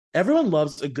Everyone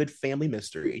loves a good family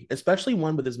mystery, especially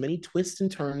one with as many twists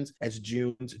and turns as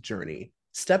June's Journey.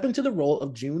 Step into the role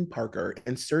of June Parker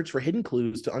and search for hidden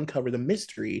clues to uncover the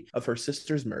mystery of her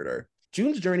sister's murder.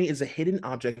 June's Journey is a hidden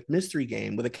object mystery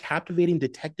game with a captivating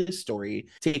detective story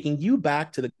taking you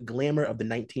back to the glamour of the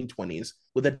 1920s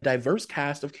with a diverse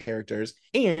cast of characters.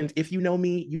 And if you know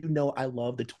me, you know I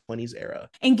love the 20s era.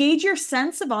 Engage your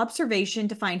sense of observation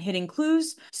to find hidden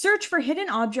clues, search for hidden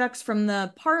objects from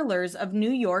the parlors of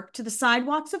New York to the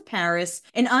sidewalks of Paris,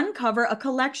 and uncover a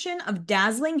collection of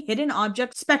dazzling hidden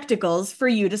object spectacles for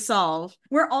you to solve.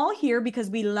 We're all here because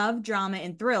we love drama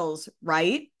and thrills,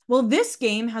 right? Well, this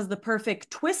game has the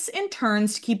perfect twists and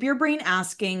turns to keep your brain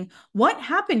asking, what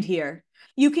happened here?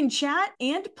 You can chat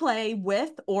and play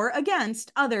with or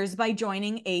against others by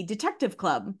joining a detective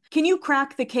club. Can you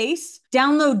crack the case?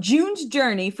 Download June's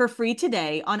Journey for free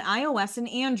today on iOS and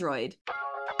Android.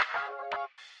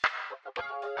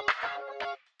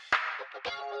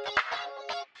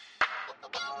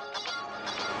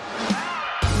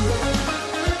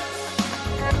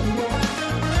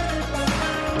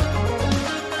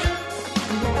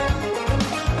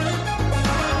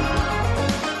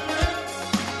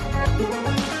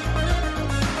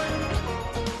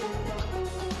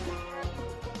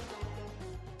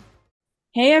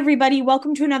 Hey, everybody,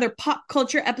 welcome to another pop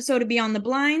culture episode of Beyond the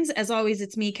Blinds. As always,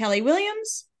 it's me, Kelly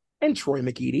Williams. And Troy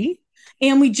McEady.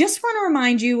 And we just want to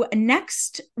remind you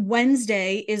next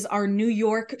Wednesday is our New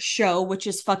York show, which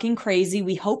is fucking crazy.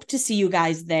 We hope to see you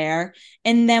guys there.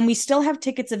 And then we still have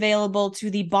tickets available to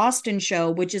the Boston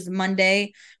show, which is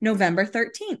Monday, November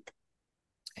 13th.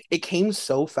 It came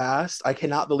so fast. I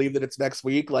cannot believe that it's next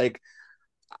week. Like,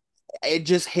 it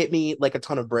just hit me like a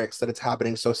ton of bricks that it's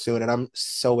happening so soon. And I'm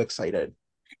so excited.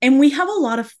 And we have a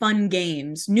lot of fun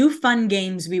games, new fun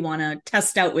games we want to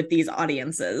test out with these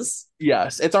audiences.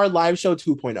 Yes, it's our live show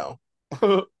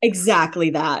 2.0.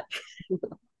 Exactly that.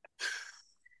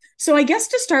 So I guess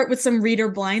to start with some reader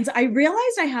blinds, I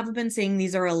realized I haven't been saying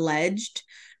these are alleged,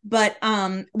 but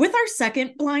with our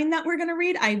second blind that we're going to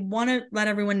read, I want to let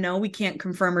everyone know we can't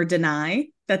confirm or deny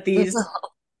that these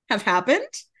have happened.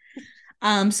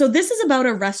 So this is about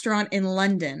a restaurant in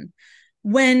London.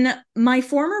 When my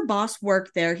former boss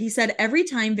worked there, he said every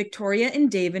time Victoria and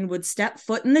David would step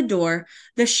foot in the door,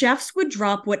 the chefs would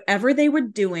drop whatever they were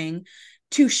doing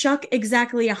to shuck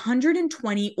exactly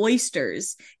 120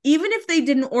 oysters, even if they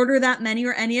didn't order that many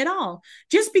or any at all,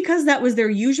 just because that was their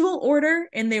usual order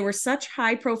and they were such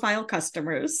high profile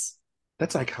customers.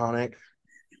 That's iconic.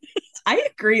 I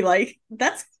agree. Like,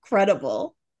 that's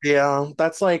incredible. Yeah,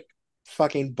 that's like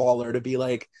fucking baller to be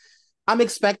like, I'm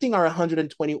expecting our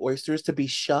 120 oysters to be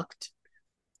shucked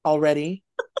already.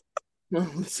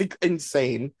 It's like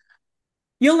insane.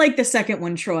 You'll like the second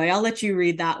one, Troy. I'll let you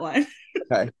read that one.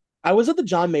 Okay. I was at the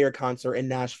John Mayer concert in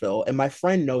Nashville, and my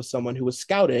friend knows someone who was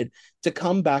scouted to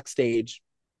come backstage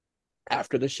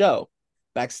after the show.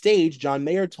 Backstage, John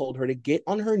Mayer told her to get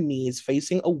on her knees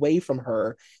facing away from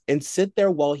her and sit there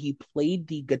while he played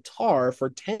the guitar for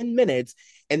 10 minutes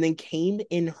and then came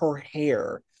in her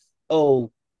hair.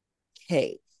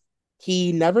 Okay.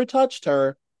 He never touched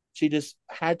her. She just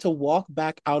had to walk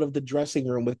back out of the dressing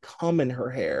room with cum in her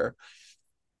hair.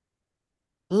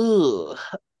 Ugh.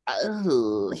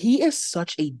 Ugh. He is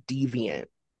such a deviant.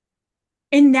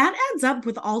 And that adds up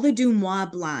with all the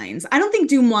Dumois blinds. I don't think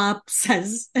Dumois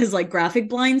says as like graphic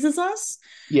blinds as us,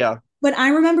 Yeah. but I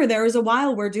remember there was a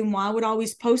while where Dumois would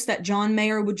always post that John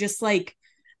Mayer would just like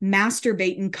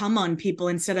masturbate and come on people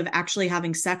instead of actually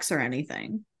having sex or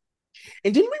anything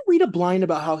And didn't we read a blind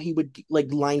about how he would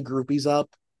like line groupies up?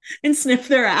 and sniff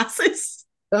their asses.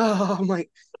 Oh my,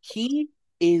 he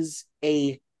is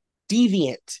a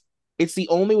deviant. It's the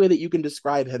only way that you can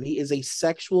describe him. He is a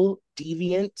sexual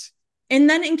deviant. And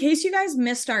then, in case you guys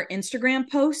missed our Instagram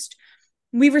post,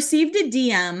 we received a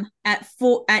DM at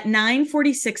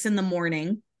 9:46 in the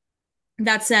morning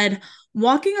that said,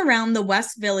 walking around the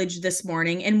West Village this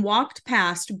morning and walked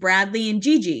past Bradley and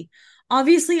Gigi,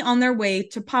 obviously on their way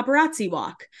to paparazzi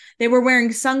walk. They were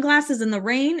wearing sunglasses in the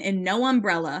rain and no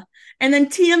umbrella. And then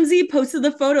TMZ posted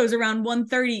the photos around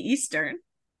 1:30 Eastern.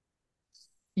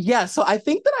 Yeah, so I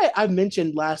think that I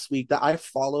mentioned last week that I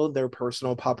follow their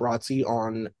personal paparazzi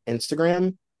on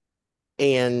Instagram,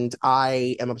 and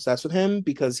I am obsessed with him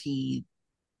because he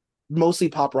mostly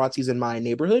paparazzi's in my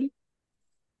neighborhood.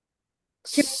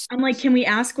 I'm like, can we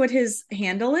ask what his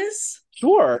handle is?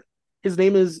 Sure. His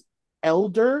name is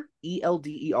Elder,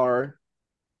 Elder,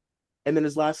 and then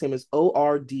his last name is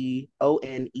Ordonez.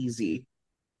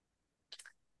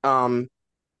 Um,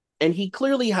 and he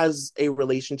clearly has a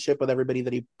relationship with everybody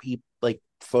that he like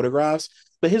photographs,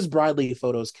 but his Bradley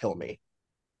photos kill me.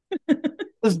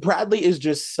 Because Bradley is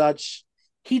just such,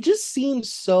 he just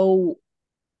seems so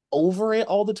over it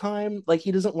all the time. Like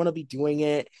he doesn't want to be doing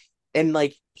it. And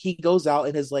like he goes out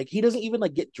and his like he doesn't even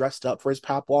like get dressed up for his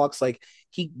pap walks. Like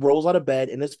he rolls out of bed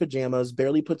in his pajamas,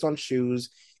 barely puts on shoes,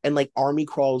 and like army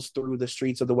crawls through the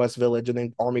streets of the West Village and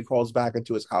then army crawls back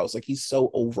into his house. Like he's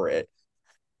so over it.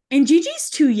 And Gigi's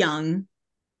too young.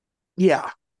 Yeah,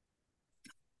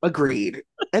 agreed.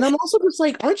 And I'm also just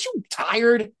like, aren't you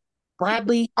tired,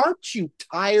 Bradley? Aren't you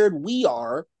tired? We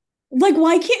are. Like,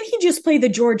 why can't he just play the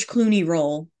George Clooney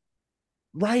role?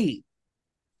 Right.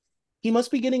 He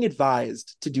must be getting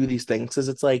advised to do these things because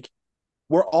it's like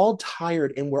we're all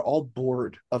tired and we're all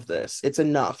bored of this. It's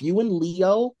enough. You and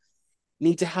Leo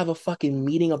need to have a fucking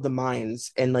meeting of the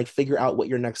minds and like figure out what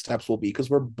your next steps will be because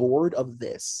we're bored of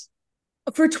this.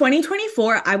 For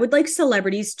 2024, I would like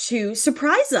celebrities to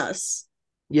surprise us.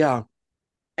 Yeah,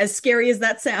 As scary as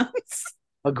that sounds.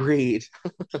 agreed.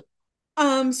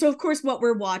 So of course what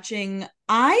we're watching,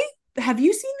 I have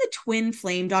you seen the Twin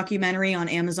Flame documentary on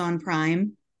Amazon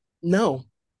Prime? No.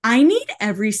 I need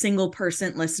every single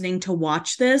person listening to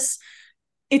watch this.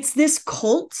 It's this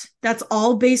cult that's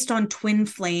all based on twin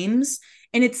flames,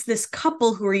 and it's this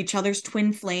couple who are each other's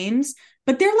twin flames,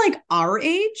 but they're like our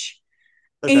age.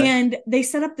 Okay. And they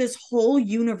set up this whole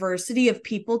university of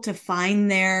people to find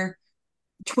their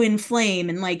twin flame.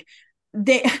 And like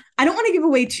they I don't want to give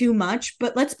away too much,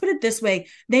 but let's put it this way.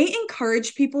 They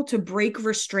encourage people to break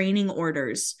restraining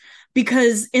orders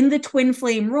because in the twin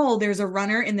flame role, there's a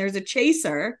runner and there's a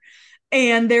chaser.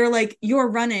 And they're like, you're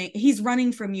running, he's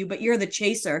running from you, but you're the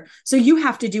chaser. So you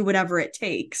have to do whatever it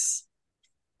takes.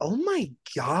 Oh my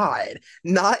God.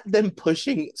 Not them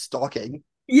pushing stalking.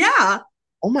 Yeah.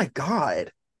 Oh my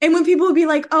God. And when people would be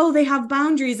like, oh, they have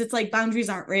boundaries, it's like boundaries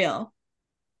aren't real.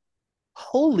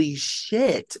 Holy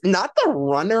shit. Not the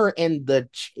runner and the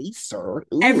chaser.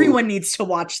 Ooh, Everyone needs to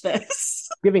watch this.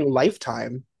 giving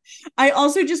lifetime. I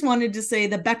also just wanted to say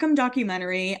the Beckham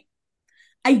documentary,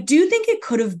 I do think it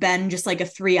could have been just like a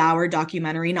 3 hour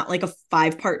documentary, not like a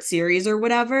 5 part series or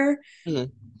whatever.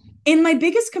 Mhm. And my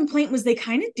biggest complaint was they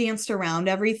kind of danced around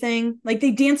everything. Like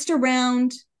they danced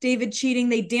around David cheating.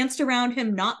 They danced around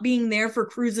him not being there for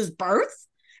Cruz's birth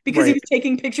because he Right. was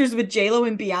taking pictures with J-Lo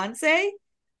and Beyonce.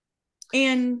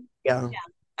 And Yeah. yeah,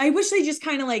 I wish they just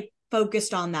kind of like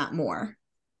focused on that more.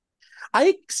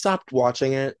 I stopped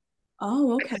watching it.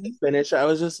 Oh, I okay. couldn't finish. I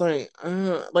was just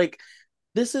like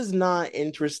this is not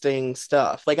interesting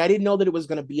stuff. Like I didn't know that it was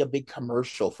going to be a big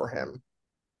commercial for him.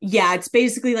 Yeah, it's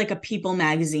basically like a People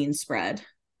magazine spread.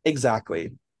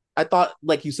 Exactly. I thought,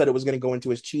 like you said, it was going to go into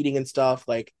his cheating and stuff.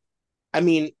 Like, I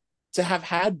mean, to have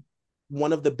had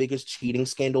one of the biggest cheating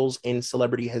scandals in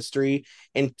celebrity history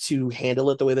and to handle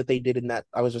it the way that they did in that,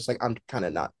 I was just like, I'm kind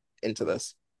of not into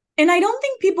this. And I don't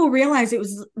think people realize it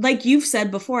was, like you've said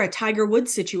before, a Tiger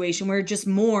Woods situation where just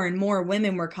more and more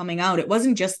women were coming out. It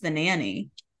wasn't just the nanny.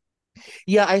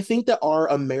 Yeah, I think that our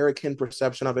American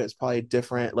perception of it is probably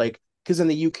different. Like, because in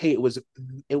the UK it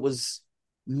was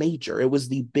major. It was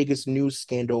the biggest news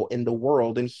scandal in the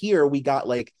world. And here we got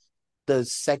like the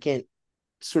second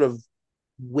sort of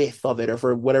width of it, or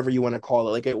for whatever you want to call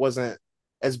it. Like it wasn't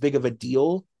as big of a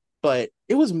deal, but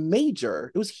it was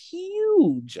major. It was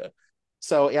huge.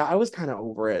 So yeah, I was kind of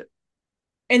over it.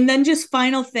 And then just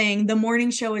final thing, the morning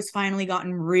show has finally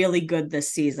gotten really good this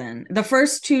season. The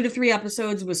first 2 to 3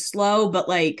 episodes was slow, but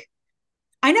like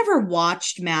I never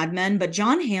watched Mad Men, but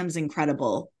John Hamm's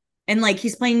incredible. And like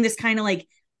he's playing this kind of like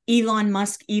Elon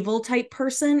Musk evil type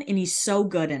person, and he's so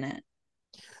good in it.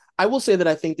 I will say that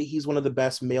I think that he's one of the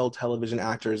best male television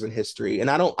actors in history. And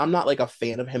I'm not like a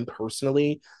fan of him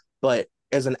personally, but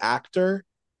as an actor,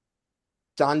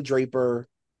 Don Draper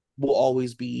will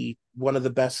always be one of the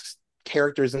best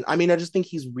characters. And I mean, I just think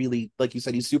he's really, like you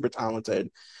said, he's super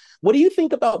talented. What do you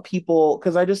think about people?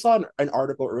 Because I just saw an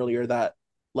article earlier that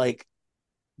like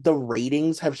the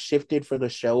ratings have shifted for the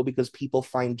show because people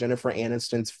find Jennifer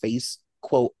Aniston's face,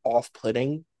 quote,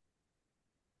 off-putting.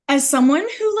 As someone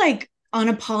who like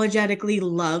unapologetically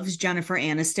loves Jennifer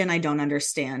Aniston, I don't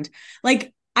understand.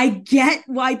 Like I get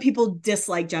why people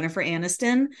dislike Jennifer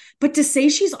Aniston, but to say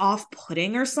she's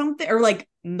off-putting or something or like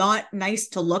not nice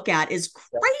to look at is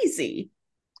crazy.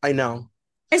 I know.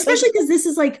 Like, Especially because this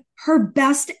is like her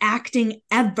best acting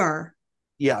ever.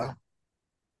 yeah.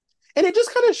 And it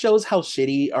just kind of shows how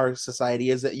shitty our society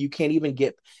is that you can't even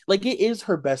get like it is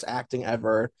her best acting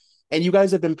ever. And you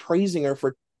guys have been praising her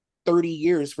for 30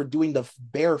 years for doing the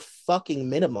bare fucking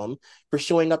minimum, for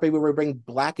showing up everywhere wearing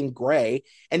black and gray.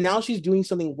 And now she's doing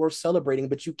something worth celebrating,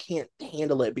 but you can't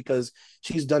handle it because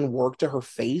she's done work to her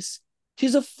face.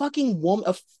 She's a fucking woman,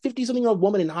 a 50 something year old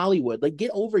woman in Hollywood. Like,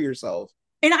 get over yourself.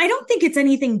 And I don't think it's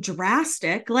anything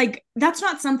drastic. Like, that's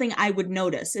not something I would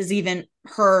notice, is even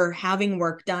her having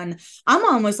work done. I'm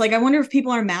almost like, I wonder if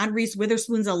people are mad Reese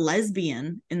Witherspoon's a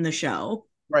lesbian in the show.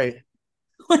 Right.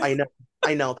 I know.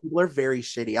 I know. People are very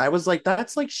shitty. I was like,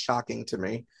 that's like shocking to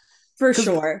me. For Because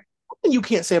sure. you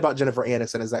can't say about Jennifer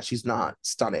Aniston is that she's not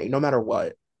stunning, no matter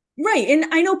what. Right.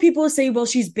 And I know people say, well,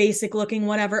 she's basic looking,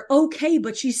 whatever. Okay,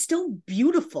 but she's still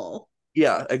beautiful.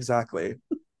 Yeah, exactly.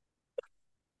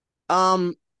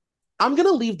 Um, I'm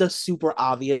gonna leave the super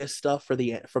obvious stuff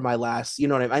for my last. You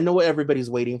know what I mean? I know what everybody's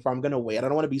waiting for. I'm gonna wait. I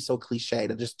don't want to be so cliche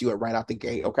to just do it right out the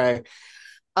gate. Okay.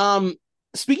 Um,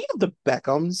 Speaking of the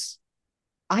Beckhams,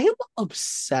 I am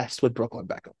obsessed with Brooklyn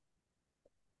Beckham.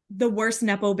 The worst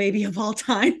Nepo baby of all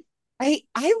time. I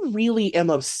really am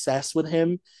obsessed with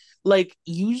him. Like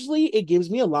usually it gives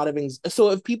me a lot of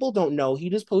so if people don't know, he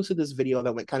just posted this video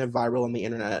that went kind of viral on the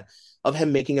internet of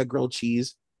him making a grilled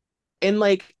cheese. And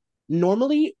like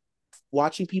normally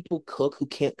watching people cook who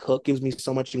can't cook gives me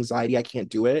so much anxiety. I can't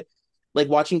do it. Like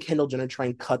watching Kendall Jenner try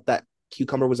and cut that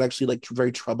cucumber was actually like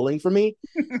very troubling for me.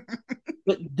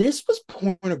 But this was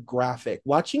pornographic.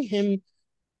 Watching him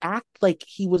act like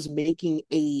he was making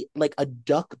a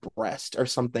duck breast or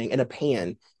something in a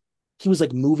pan. He was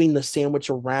like moving the sandwich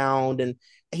around and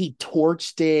he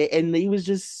torched it and he was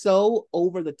just so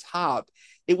over the top.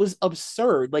 It was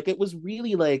absurd. Like it was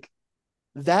really like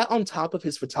that on top of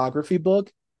his photography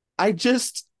book. I've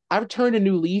turned a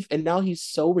new leaf and now he's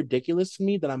so ridiculous to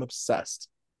me that I'm obsessed.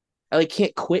 I like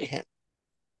can't quit him.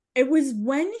 It was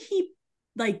when he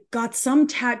like got some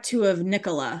tattoo of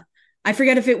Nicola. I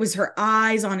forget if it was her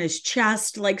eyes on his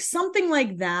chest, like something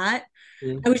like that.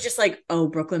 I was just like, oh,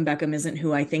 Brooklyn Beckham isn't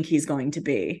who I think he's going to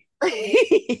be.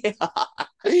 Yeah.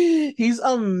 He's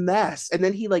a mess. And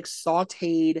then he like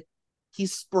sauteed, he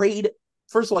sprayed,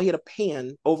 first of all, he had a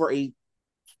pan over a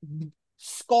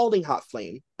scalding hot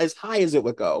flame, as high as it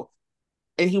would go.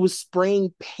 And he was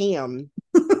spraying Pam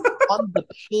on the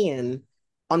pan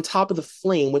on top of the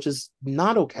flame, which is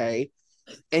not okay.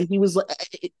 And he was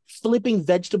like flipping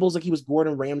vegetables like he was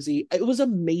Gordon Ramsay. It was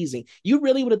amazing. You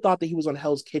really would have thought that he was on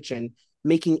Hell's Kitchen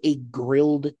making a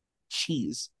grilled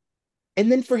cheese.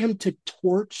 And then for him to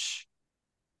torch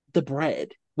the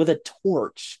bread with a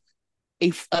torch,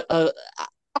 I'm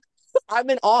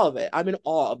in awe of it. I'm in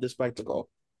awe of the spectacle.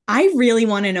 I really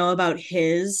want to know about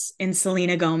his and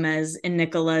Selena Gomez and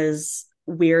Nicola's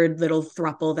weird little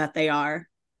thruple that they are.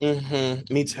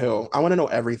 Me too. I want to know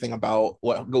everything about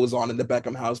what goes on in the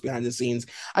Beckham house behind the scenes.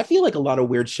 I feel like a lot of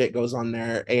weird shit goes on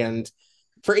there. And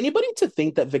for anybody to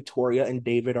think that Victoria and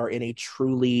David are in a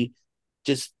truly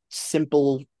just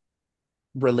simple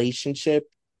relationship,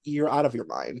 you're out of your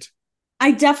mind.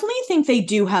 I definitely think they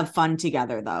do have fun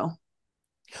together, though.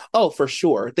 Oh, for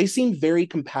sure. They seem very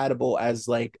compatible as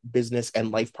like business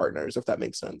and life partners, if that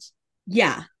makes sense.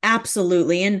 Yeah,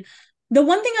 absolutely. And the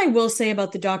one thing I will say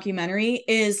about the documentary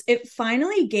is it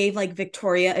finally gave like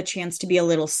Victoria a chance to be a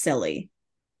little silly.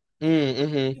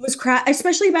 Mm-hmm. It was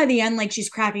especially by the end, like she's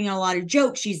cracking a lot of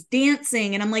jokes, she's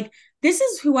dancing, and I'm like, this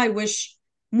is who I wish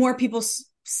more people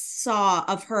saw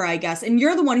of her, I guess. And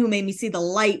you're the one who made me see the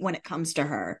light when it comes to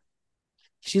her.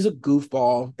 She's a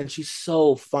goofball and she's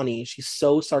so funny. She's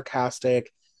so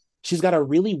sarcastic. She's got a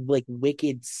really like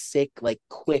wicked, sick, like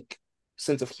quick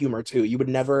sense of humor too. You would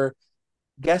never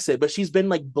guess it, but she's been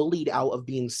like bullied out of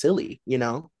being silly, you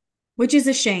know? Which is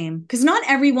a shame because not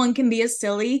everyone can be as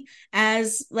silly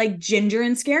as like Ginger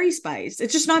and Scary Spice.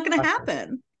 It's just not going to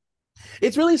happen.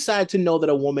 It's really sad to know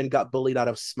that a woman got bullied out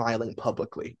of smiling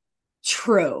publicly.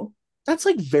 True. That's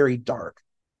like very dark.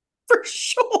 For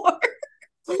sure.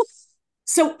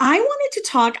 So I wanted to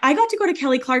talk. I got to go to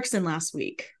Kelly Clarkson last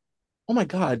week. Oh my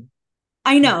God.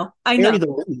 I know. I know. Bury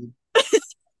the lead.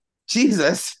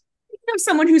 Jesus. I'm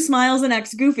someone who smiles and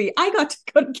acts goofy. I got to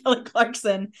go to Kelly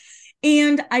Clarkson.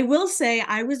 And I will say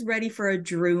I was ready for a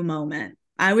Drew moment.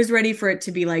 I was ready for it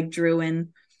to be like Drew, and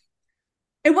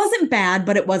it wasn't bad,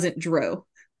 but it wasn't Drew.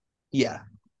 Yeah.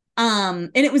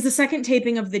 And it was the second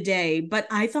taping of the day, but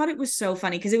I thought it was so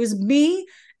funny because it was me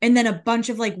and then a bunch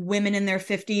of like women in their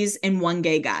 50s and one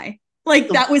gay guy. Like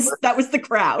that was the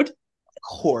crowd. Of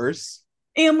course.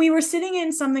 And we were sitting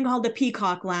in something called the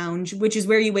Peacock Lounge, which is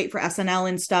where you wait for SNL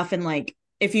and stuff. And like,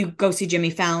 if you go see Jimmy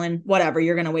Fallon, whatever,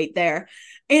 you're going to wait there.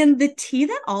 And the tea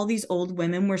that all these old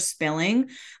women were spilling,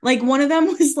 like one of them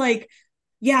was like,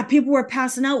 yeah, people were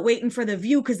passing out waiting for the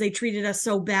view because they treated us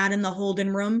so bad in the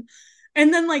Holden room.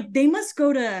 And then like, they must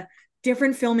go to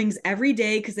different filmings every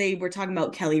day because they were talking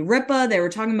about Kelly Ripa. They were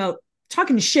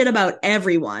talking shit about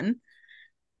everyone.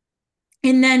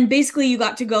 And then basically you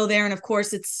got to go there. And of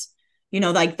course it's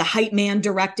like the hype man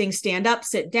directing, stand up,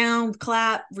 sit down,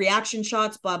 clap, reaction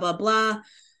shots, blah, blah, blah.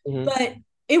 Mhm. But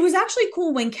it was actually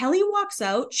cool when Kelly walks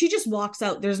out, she just walks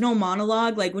out. There's no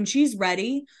monologue. Like when she's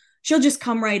ready, she'll just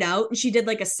come right out. And she did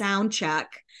like a sound check.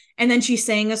 And then she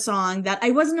sang a song that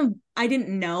I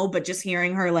didn't know, but just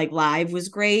hearing her like live was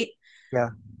great.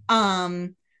 Yeah.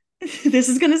 Um, this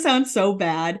is gonna sound so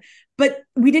bad, but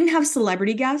we didn't have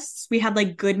celebrity guests. We had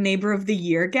like good neighbor of the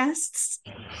year guests.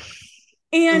 Mm,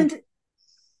 And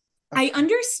I okay.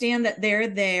 understand that they're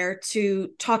there to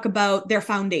talk about their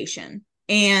foundation.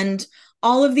 And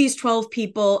all of these 12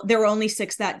 people, there were only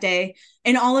six that day,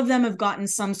 and all of them have gotten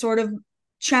some sort of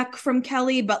check from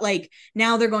Kelly, but like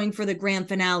now they're going for the grand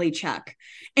finale check.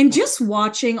 And just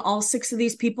watching all six of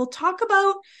these people talk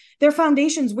about their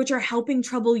foundations, which are helping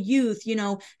troubled youth,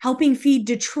 helping feed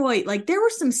Detroit, like there were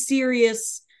some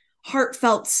serious,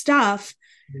 heartfelt stuff,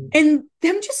 and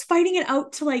them just fighting it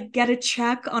out to like get a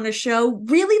check on a show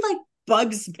really like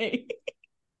bugs me.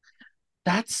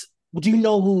 That's do you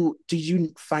know who did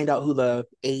you find out who the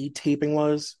A taping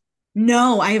was?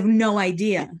 No, I have no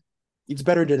idea. It's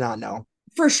better to not know.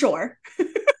 For sure.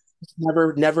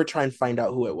 Never try and find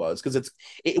out who it was because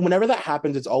whenever that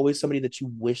happens, it's always somebody that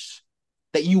you wish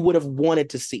that you would have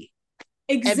wanted to see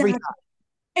every Exactly. time.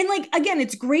 And like again,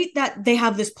 it's great that they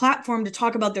have this platform to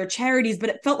talk about their charities, but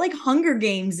it felt like Hunger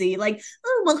Gamesy. Like,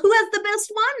 oh well, who has the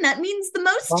best one? That means the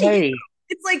most to you. Right.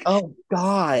 It's like, Oh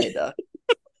God.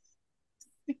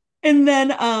 and then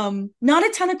not a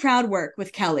ton of crowd work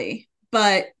with Kelly,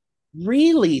 but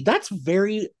Really? That's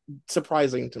very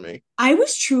surprising to me. I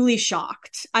was truly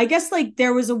shocked. I guess like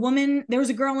there was a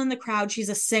girl in the crowd, she's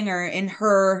a singer, and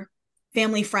her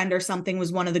family friend or something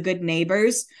was one of the good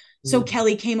neighbors. So Mhm.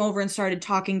 Kelly came over and started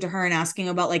talking to her and asking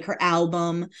about like her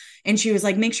album. And she was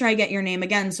like, make sure I get your name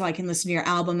again so I can listen to your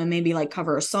album and maybe like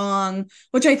cover a song,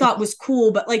 which I thought was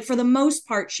cool. But like for the most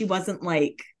part, she wasn't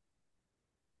like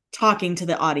talking to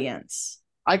the audience.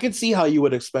 I could see how you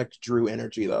would expect Drew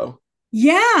energy though.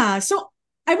 Yeah. So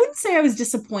I wouldn't say I was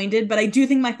disappointed, but I do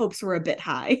think my hopes were a bit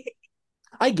high.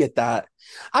 I get that.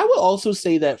 I would also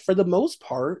say that for the most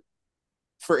part,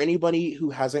 for anybody who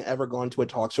hasn't ever gone to a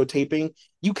talk show taping,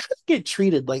 you kind of get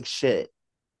treated like shit.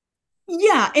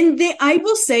 Yeah, and I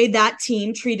will say that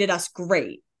team treated us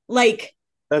great. Like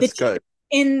the That's good.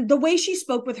 in the way she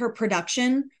spoke with her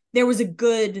production, there was a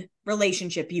good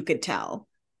relationship you could tell.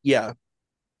 Yeah.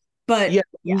 But Yeah.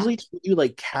 yeah, Usually treat you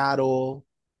like cattle.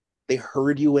 They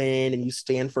herd you in and you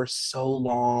stand for so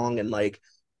long. And like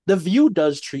the view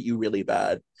does treat you really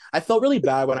bad. I felt really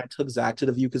bad when I took Zach to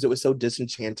the view because it was so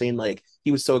disenchanting. Like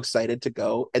he was so excited to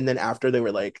go. And then after they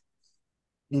were like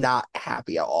not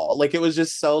happy at all. Like it was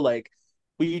just so like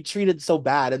we treated so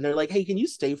bad. And they're like, hey, can you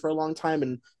stay for a long time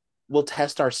and we'll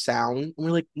test our sound? And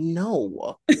we're like,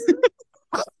 no,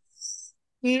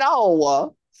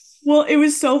 no. well, it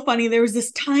was so funny. There was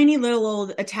this tiny little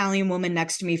old Italian woman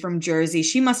next to me from Jersey.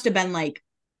 She must have been like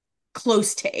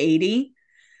close to 80.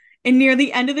 And near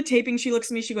the end of the taping, she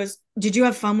looks at me, she goes, did you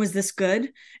have fun? Was this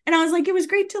good? And I was like, it was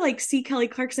great to like see Kelly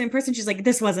Clarkson in person. She's like,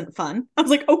 this wasn't fun. I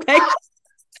was like, okay.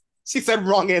 She said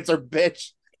wrong answer,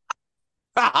 bitch.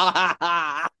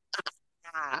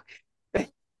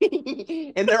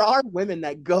 And there are women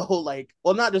that go like,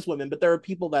 well, not just women, but there are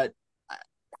people that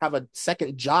have a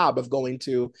second job of going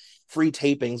to free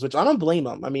tapings, which I don't blame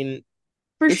them. I mean,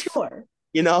 For it's sure.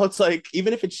 it's like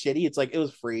even if it's shitty, it's like it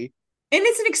was free. And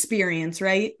it's an experience,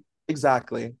 right?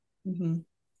 Exactly. Mm-hmm.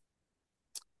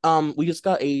 We just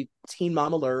got a teen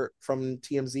mom alert from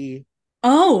TMZ.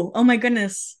 Oh my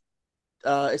goodness.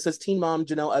 It says teen mom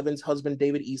Janelle Evans' husband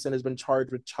David Eason has been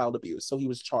charged with child abuse, so he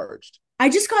was charged. I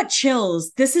just got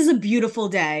chills. This is a beautiful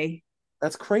day.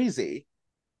 That's crazy.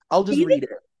 I'll just David read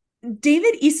it.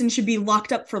 David Eason should be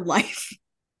locked up for life.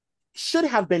 Should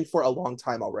have been for a long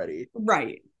time already.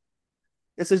 Right.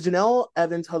 It says Janelle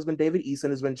Evans' husband David Eason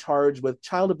has been charged with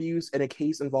child abuse in a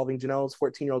case involving Janelle's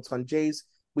 14-year-old son Jace.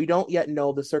 We don't yet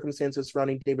know the circumstances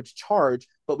surrounding David's charge,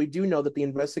 but we do know that the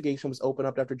investigation was opened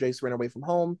up after Jace ran away from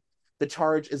home. The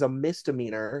charge is a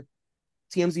misdemeanor.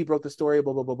 TMZ broke the story,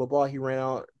 blah, blah, blah, blah, blah. He ran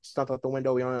out, stepped out the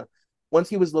window. Once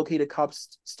he was located,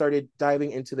 cops started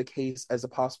diving into the case as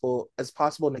possible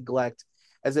neglect,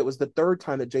 as it was the third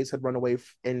time that Jace had run away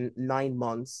in 9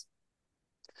 months.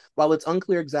 While it's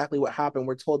unclear exactly what happened,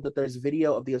 we're told that there's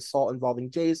video of the assault involving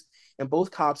Jace, and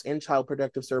both cops and Child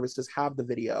Protective Services have the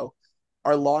video.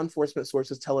 Our law enforcement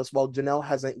sources tell us while Janelle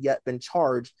hasn't yet been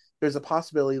charged, there's a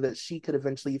possibility that she could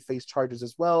eventually face charges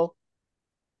as well.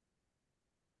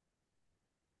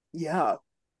 Yeah.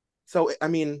 So, I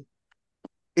mean,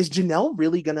 is Janelle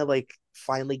really gonna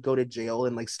finally go to jail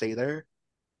and stay there?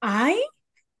 I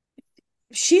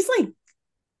she's like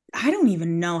I don't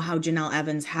even know how Janelle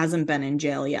Evans hasn't been in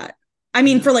jail yet. I I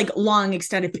mean, know. for like long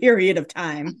extended period of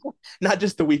time. Not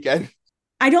just the weekend.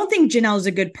 I don't think Janelle's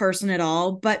a good person at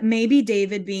all, but maybe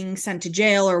David being sent to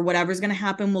jail or whatever's going to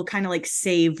happen will kind of like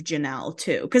save Janelle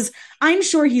too. Cause I'm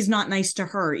sure he's not nice to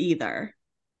her either.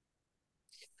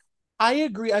 I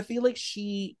agree. I feel like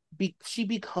she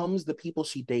becomes the people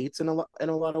she dates in a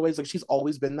lot of ways. Like she's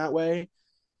always been that way,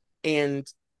 and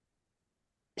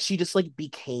she just like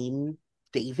became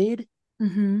David.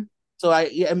 Mm-hmm. So I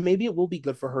yeah, maybe it will be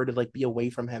good for her to like be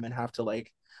away from him and have to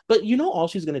like. But you know, all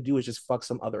she's gonna do is just fuck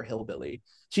some other hillbilly.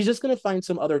 She's just gonna find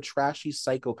some other trashy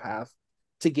psychopath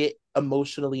to get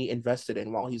emotionally invested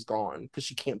in while he's gone because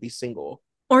she can't be single.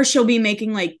 Or she'll be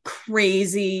making like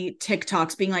crazy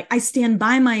TikToks being like, I stand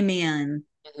by my man.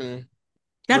 Mm-hmm.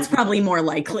 That's probably more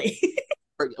likely.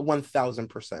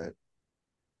 1000%.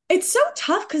 It's so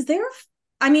tough because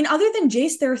I mean, other than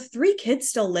Jace, there are three kids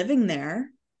still living there.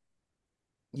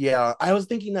 Yeah, I was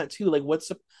thinking that too. Like,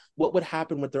 what would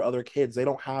happen with their other kids? They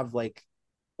don't have like,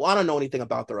 well, I don't know anything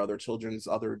about their other children's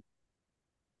other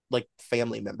like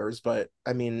family members, but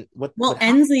I mean, what Well, would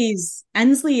happen?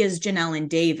 Ensley is Janelle and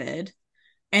David.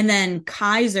 And then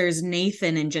Kaiser's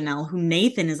Nathan and Janelle, who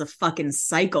Nathan is a fucking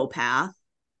psychopath.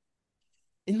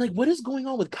 And like, what is going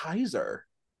on with Kaiser?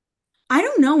 I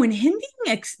don't know. And him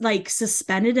being like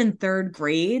suspended in third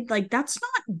grade, like that's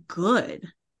not good.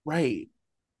 Right.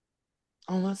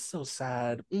 Oh, that's so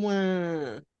sad.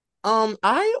 Mwah.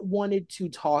 I wanted to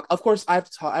talk. Of course, I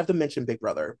have to mention Big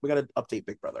Brother. We got to update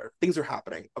Big Brother. Things are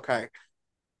happening. Okay.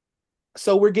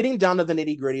 So we're getting down to the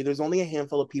nitty gritty. There's only a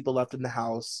handful of people left in the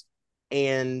house.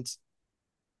 And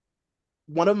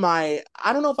I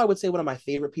don't know if I would say one of my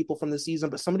favorite people from the season,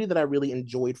 but somebody that I really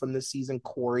enjoyed from this season,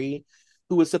 Corey,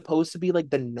 who was supposed to be like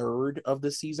the nerd of the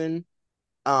season.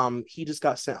 He just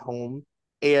got sent home.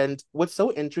 And what's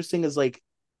so interesting is like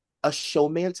a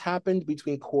showmance happened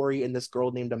between Corey and this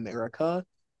girl named America,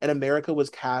 and America was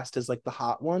cast as like the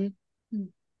hot one. Hmm.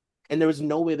 And there was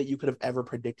no way that you could have ever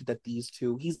predicted that these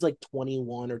two, he's like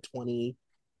 21 or 20.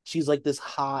 She's like this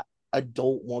hot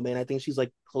adult woman. I think she's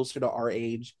like closer to our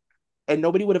age. And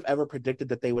nobody would have ever predicted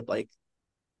that they would like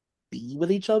be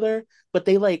with each other. But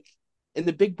they like in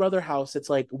the Big Brother house, it's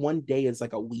like one day is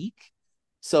like a week.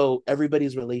 So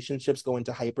everybody's relationships go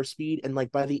into hyperspeed. And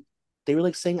like they were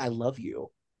like saying, I love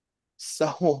you.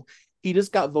 So he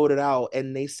just got voted out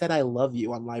and they said I love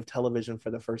you on live television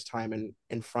for the first time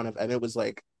in front of, and it was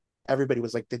like everybody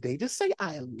was like, did they just say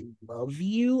I love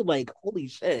you? Like holy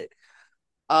shit.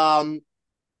 Um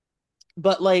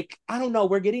but like I don't know,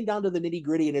 we're getting down to the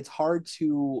nitty-gritty and it's hard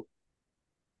to,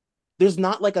 there's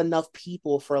not like enough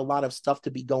people for a lot of stuff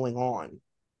to be going on.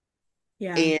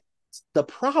 Yeah. And the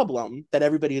problem that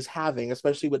everybody is having,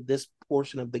 especially with this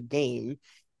portion of the game,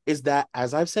 is that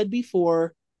as I've said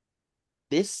before,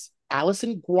 this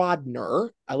Allison Grodner,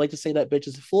 I like to say that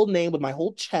bitch's full name with my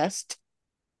whole chest,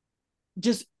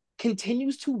 just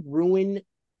continues to ruin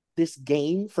this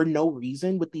game for no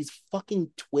reason with these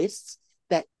fucking twists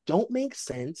that don't make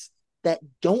sense, that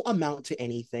don't amount to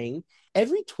anything.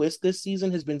 Every twist this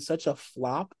season has been such a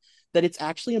flop that it's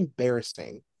actually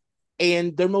embarrassing.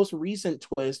 And their most recent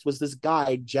twist was this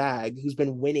guy, Jag, who's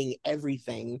been winning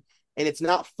everything. And it's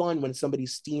not fun when somebody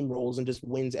steamrolls and just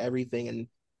wins everything. And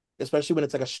especially when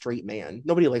it's like a straight man.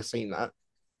 Nobody likes saying that.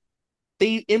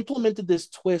 They implemented this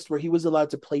twist where he was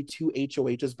allowed to play two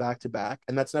HOHs back to back.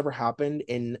 And that's never happened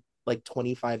in like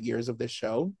 25 years of this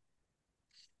show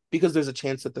because there's a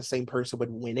chance that the same person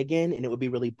would win again and it would be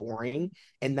really boring.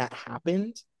 And that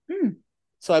happened. Hmm.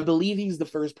 So I believe he's the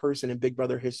first person in Big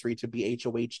Brother history to be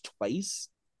HOH twice.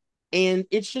 And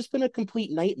it's just been a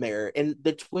complete nightmare. And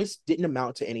the twist didn't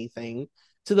amount to anything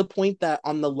to the point that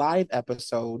on the live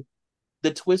episode,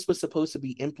 the twist was supposed to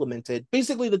be implemented.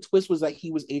 Basically, the twist was that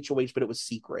he was HOH, but it was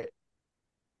secret.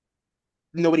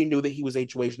 Nobody knew that he was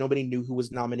HOH. Nobody knew who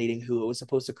was nominating who. It was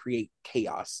supposed to create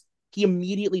chaos. He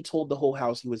immediately told the whole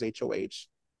house he was HOH.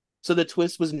 So the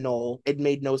twist was null. It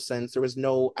made no sense. There was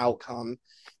no outcome.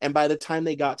 And by the time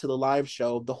they got to the live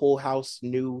show, the whole house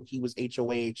knew he was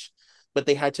HOH, but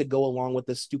they had to go along with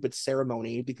this stupid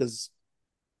ceremony because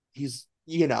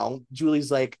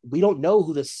Julie's like, we don't know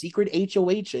who the secret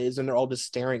HOH is. And they're all just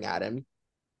staring at him.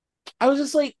 I was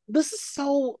just like, this is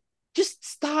so, just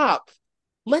stop.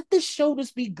 Let this show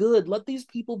just be good. Let these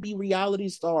people be reality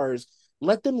stars.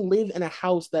 Let them live in a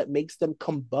house that makes them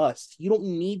combust. You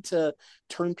don't need to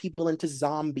turn people into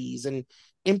zombies and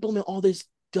implement all this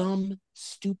dumb,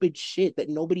 stupid shit that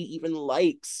nobody even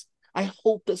likes. I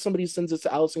hope that somebody sends this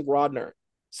to Allison Grodner.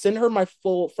 Send her my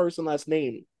full first and last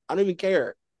name. I don't even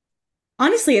care.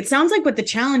 Honestly, it sounds like what the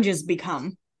challenge has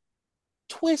become.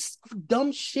 twists,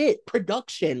 dumb shit,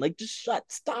 production. Like, just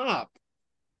stop.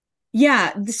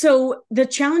 Yeah, so the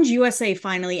Challenge USA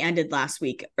finally ended last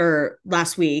week,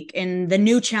 and the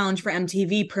new challenge for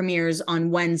MTV premieres on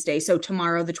Wednesday, so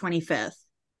tomorrow, the 25th.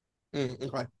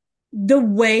 Okay. The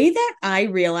way that I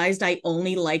realized I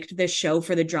only liked this show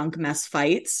for the drunk mess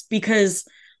fights, because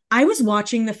I was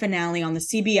watching the finale on the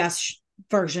CBS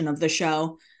version of the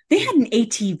show. They had an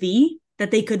ATV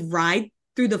that they could ride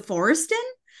through the forest in.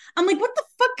 I'm like, what the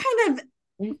fuck kind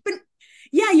of. But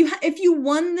yeah, if you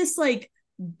won this like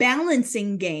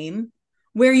balancing game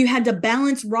where you had to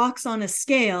balance rocks on a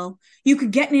scale, you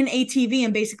could get in an ATV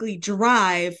and basically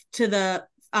drive to the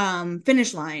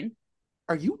finish line.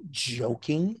 Are you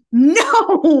joking?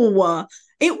 No,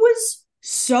 it was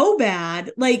so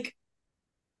bad. Like,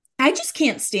 I just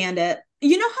can't stand it.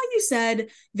 You know how you said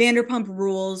Vanderpump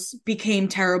Rules became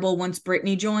terrible once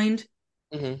Britney joined?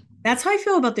 Hmm. That's how I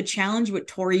feel about the challenge with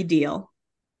Tori Deal.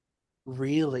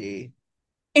 Really?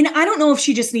 And I don't know if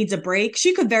she just needs a break.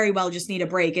 She could very well just need a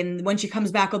break. And when she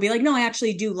comes back, I'll be like, no, I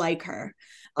actually do like her.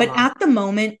 But Uh-huh. at the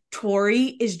moment, Tori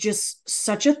is just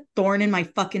such a thorn in my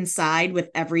fucking side with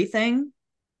everything.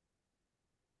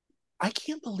 I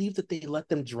can't believe that they let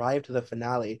them drive to the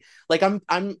finale. Like,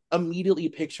 I'm immediately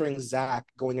picturing Zach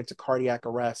going into cardiac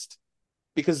arrest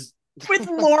because With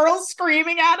Laurel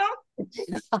screaming at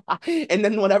him. and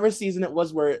then whatever season it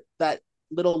was where that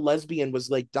little lesbian was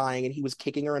like dying and he was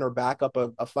kicking her in her back up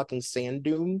a fucking sand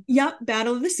dune. Yep,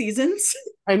 Battle of the Seasons.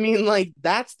 I mean, like,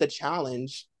 that's the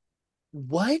challenge.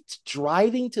 What?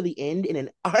 Driving to the end in an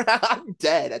I'm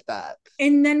dead at that.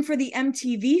 And then for the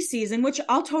MTV season, which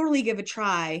I'll totally give a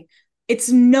try, it's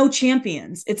no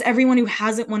champions. It's everyone who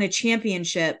hasn't won a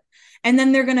championship. And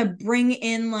then they're going to bring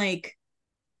in like,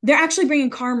 they're actually bringing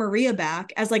Cara Maria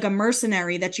back as like a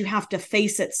mercenary that you have to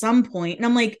face at some point. And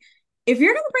I'm like, if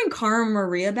you're going to bring Cara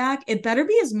Maria back, it better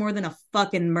be as more than a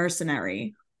fucking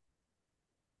mercenary.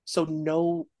 So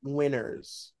no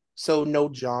winners. So no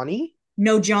Johnny?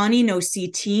 No Johnny, no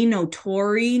CT, no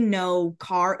Tori, no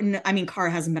Car. I mean, Car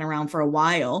hasn't been around for a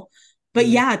while. But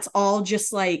Mm. yeah, it's all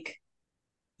just like,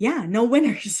 yeah, no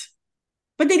winners.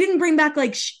 But they didn't bring back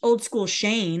like old school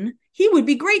Shane. He would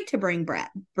be great to bring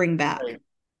back. Right.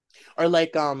 Or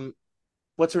like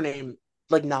what's her name?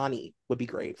 Like Nani would be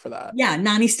great for that. Yeah,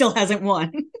 Nani still hasn't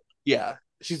won. Yeah.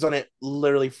 She's done it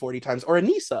literally 40 times. Or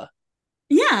Anissa.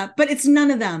 Yeah, but it's none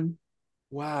of them.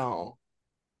 Wow.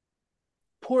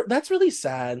 Poor, that's really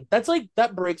sad. That's like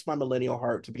that breaks my millennial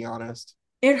heart, to be honest.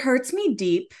 It hurts me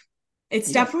deep. It's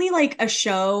Yeah. definitely like a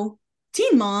show.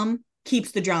 Teen Mom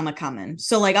keeps the drama coming.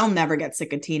 So like I'll never get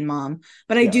sick of Teen Mom,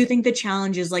 but I Yeah. do think the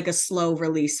challenge is like a slow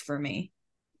release for me.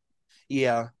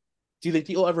 Yeah. Do you think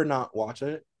you'll ever not watch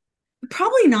it?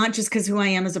 Probably not just because who I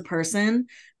am as a person, Mm.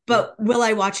 but will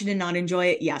I watch it and not enjoy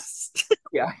it? Yes.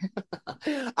 Yeah.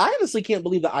 I honestly can't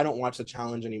believe that I don't watch the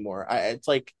challenge anymore. It's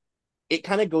like it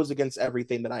kind of goes against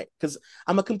everything that because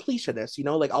I'm a completionist,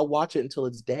 like I'll watch it until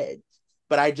it's dead.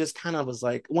 But I just kind of was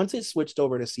like, once it switched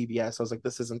over to CBS, I was like,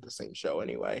 this isn't the same show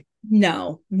anyway.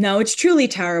 No, no, it's truly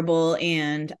terrible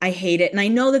and I hate it. And I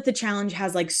know that the challenge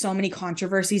has like so many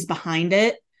controversies behind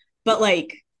it, but Yeah.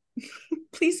 like,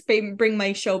 please bring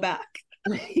my show back.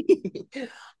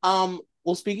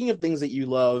 Well, speaking of things that you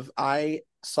love, I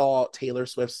saw Taylor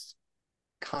Swift's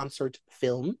concert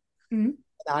film. Mhm.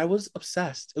 And I was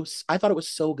obsessed. I thought it was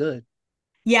so good.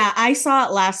 Yeah, I saw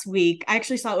it last week. I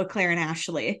actually saw it with Claire and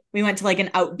Ashley. We went to like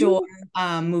an outdoor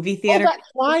movie Oh, theater. that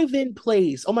drive-in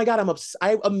place. Oh my God,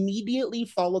 I immediately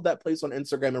followed that place on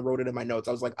Instagram and wrote it in my notes.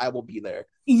 I was like, I will be there.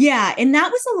 Yeah, and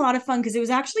that was a lot of fun because it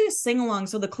was actually a sing along.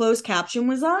 So the closed caption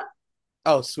was up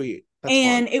Oh, sweet. That's fun.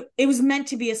 and it was meant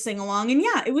to be a sing along. And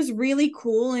yeah, it was really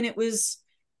cool and it was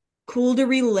cool to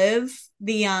relive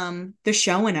the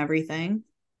show and everything.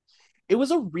 It was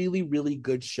a really, really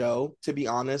good show, to be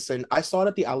honest. And I saw it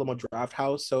at the Alamo Draft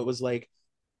House. So it was like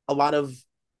a lot of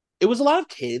it was a lot of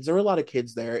kids. There were a lot of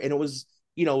kids there. And it was,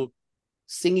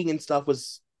 singing and stuff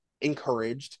was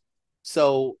encouraged.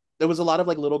 So there was a lot of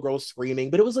like little girls screaming,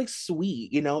 but it was like sweet,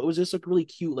 it was just like really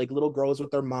cute, like little girls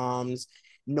with their moms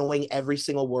knowing every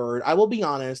single word. I will be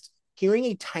honest, hearing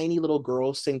a tiny little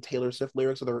girl sing Taylor Swift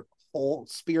lyrics with her whole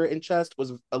spirit and chest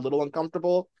was a little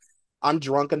uncomfortable. I'm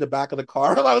drunk in the back of the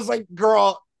car. I was like,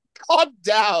 girl,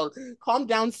 calm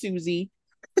down, Susie.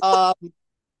 Um,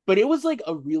 but it was like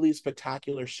a really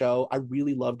spectacular show. I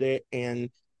really loved it. And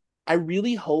I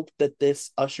really hope that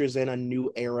this ushers in a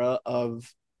new era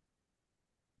of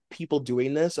people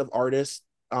doing this, of artists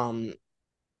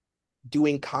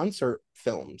doing concert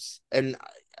films. And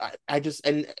I just,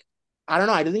 and I don't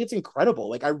know, I think it's incredible.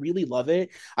 Like, I really love it.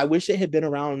 I wish it had been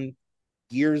around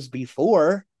years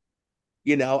before.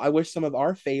 I wish some of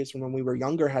our faves from when we were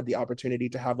younger had the opportunity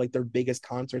to have like their biggest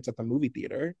concerts at the movie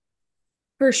theater.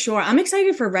 For sure. I'm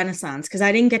excited for Renaissance because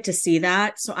I didn't get to see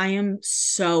that. So I am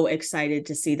so excited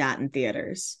to see that in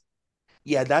theaters.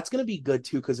 Yeah, that's gonna be good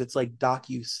too because it's like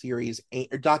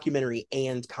or documentary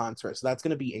and concert. So that's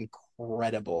gonna be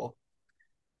incredible.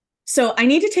 So I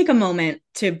need to take a moment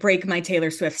to break my Taylor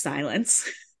Swift silence.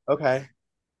 Okay.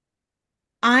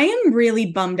 I am really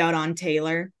bummed out on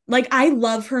Taylor. Like, I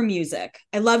love her music.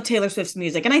 I love Taylor Swift's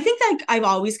music. And I think that I've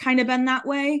always kind of been that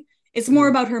way. It's more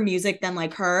Mhm. about her music than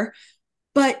like her.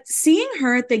 But seeing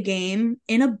her at the game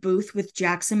in a booth with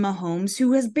Jackson Mahomes,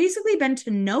 who has basically been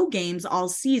to no games all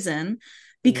season Mhm.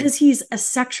 because he's a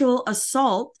sexual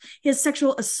assault, he has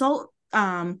sexual assault.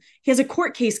 He has a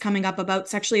court case coming up about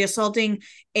sexually assaulting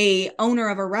a owner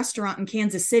of a restaurant in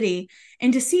Kansas City.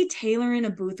 And to see Taylor in a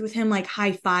booth with him, like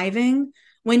high-fiving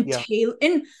when Yeah. Taylor,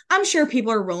 and I'm sure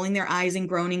people are rolling their eyes and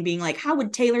groaning, being like, how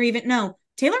would Taylor even know?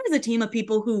 Taylor has a team of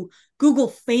people who Google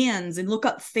fans and look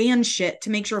up fan shit to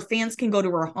make sure fans can go to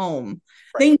her home.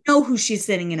 Right. They know who she's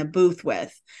sitting in a booth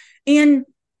with. And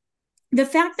the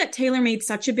fact that Taylor made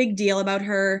such a big deal about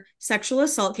her sexual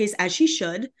assault case, as she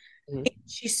should, Mhm.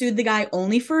 she sued the guy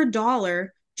only for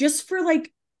 $1, just for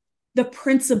like the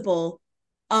principle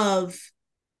of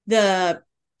the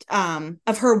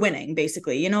of her winning,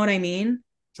 basically. You know what I mean?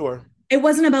 Sure. It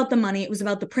wasn't about the money, it was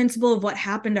about the principle of what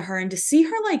happened to her. And to see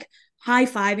her like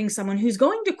high-fiving someone who's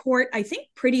going to court, I think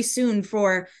pretty soon,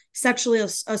 for sexually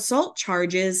assault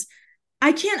charges,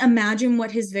 I can't imagine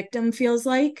what his victim feels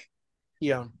like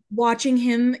Yeah. watching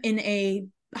him in a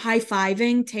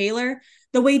high-fiving Taylor.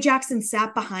 The way Jackson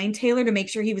sat behind Taylor to make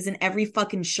sure he was in every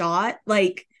fucking shot,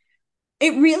 like,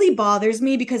 it really bothers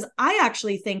me because I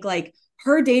actually think like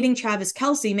her dating Travis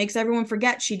Kelce makes everyone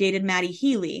forget she dated Maddie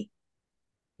Healy.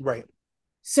 Right.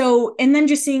 So, and then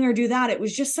just seeing her do that, it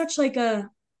was just such like a,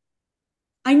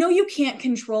 I know you can't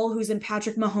control who's in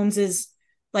Patrick Mahomes's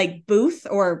like booth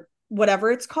or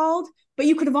whatever it's called, but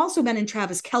you could have also been in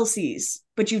Travis Kelce's,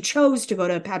 but you chose to go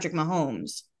to Patrick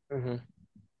Mahomes. Mhm.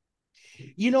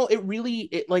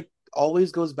 It like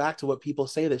always goes back to what people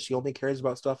say that she only cares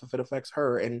about stuff if it affects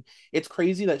her. And it's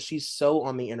crazy that she's so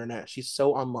on the internet. She's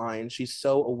so online. She's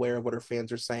so aware of what her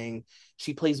fans are saying.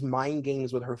 She plays mind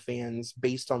games with her fans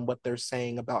based on what they're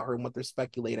saying about her and what they're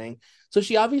speculating. So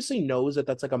she obviously knows that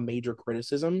that's like a major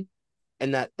criticism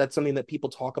and that that's something that people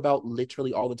talk about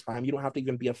literally all the time. You don't have to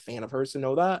even be a fan of hers to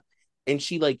know that. And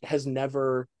she like has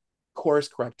never course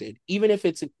corrected, even if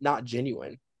it's not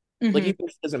genuine. Like Mm-hmm. even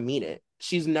if she doesn't mean it,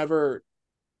 she's never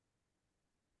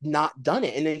not done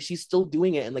it, and then she's still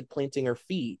doing it and like planting her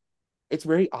feet. It's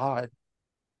very odd.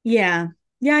 Yeah.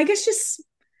 Yeah. I guess just,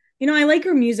 I like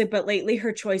her music, but lately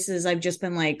her choices, I've just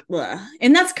been like, ugh.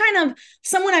 And that's kind of,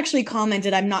 someone actually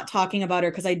commented, I'm not talking about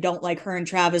her because I don't like her and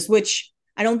Travis, which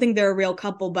I don't think they're a real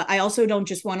couple, but I also don't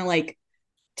just want to like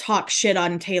talk shit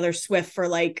on Taylor Swift for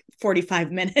like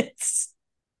 45 minutes.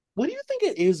 What do you think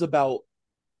it is about?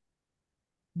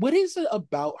 What is it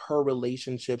about her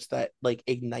relationships that like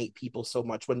ignite people so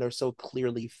much when they're so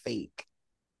clearly fake?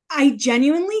 I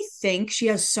genuinely think she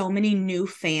has so many new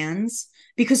fans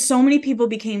because so many people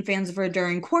became fans of her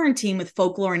during quarantine with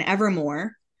Folklore and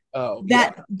Evermore Oh yeah,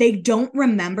 that they don't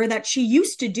remember that she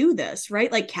used to do this, right?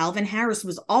 Like Calvin Harris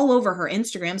was all over her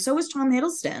Instagram, so was Tom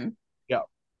Hiddleston. yeah,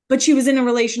 But she was in a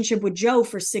relationship with Joe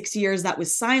for 6 years that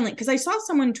was silent. Because I saw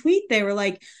someone tweet, they were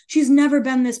like, she's never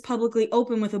been this publicly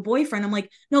open with a boyfriend. I'm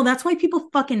like, no, that's why people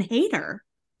fucking hate her.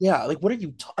 yeah. Like, what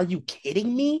are you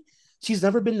kidding me? She's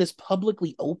never been this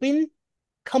publicly open.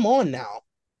 Come on now.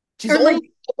 She's Or like,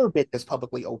 only ever been this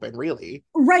publicly open, really.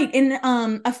 right,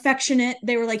 and affectionate,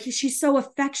 they were like, she's so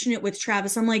affectionate with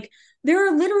Travis. I'm like, there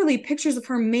are literally pictures of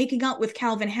her making out with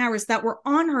Calvin Harris that were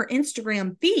on her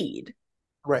Instagram feed.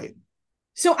 Right.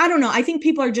 So I don't know, I think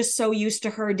people are just so used to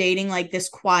her dating like this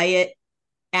quiet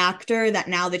actor that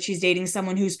now that she's dating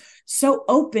someone who's so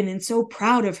open and so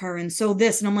proud of her and so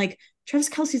this, and I'm like, Travis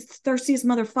Kelsey's the thirstiest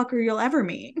motherfucker you'll ever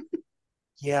meet.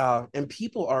 Yeah, and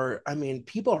people are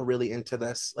really into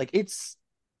this. Like it's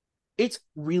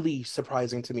really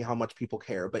surprising to me how much people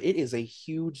care, but it is a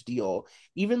huge deal.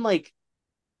 Even like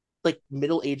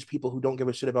middle-aged people who don't give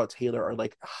a shit about Taylor are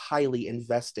like highly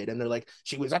invested and they're like,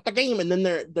 she was at the game, and then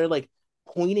they're like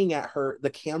pointing at her,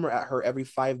 the camera at her every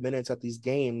 5 minutes at these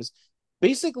games,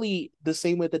 basically the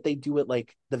same way that they do it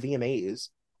like the VMAs.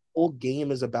 Whole game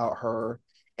is about her.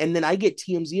 And then I get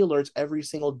TMZ alerts every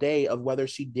single day of whether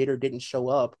she did or didn't show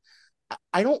up.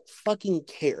 I don't fucking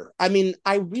care. I mean,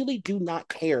 I really do not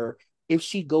care if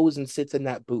she goes and sits in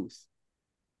that booth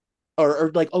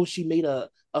or like, oh, she made a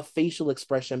facial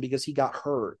expression because he got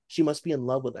hurt. She must be in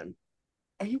love with him.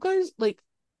 Are you guys like,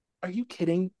 are you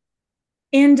kidding?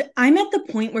 And I'm at the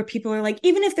point where people are like,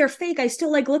 even if they're fake, I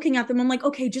still like looking at them. I'm like,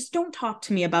 okay, just don't talk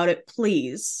to me about it,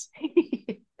 please.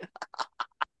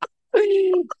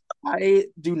 I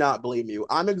do not blame you.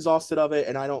 I'm exhausted of it,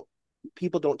 and I don't,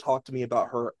 people don't talk to me about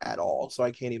her at all. So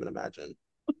I can't even imagine.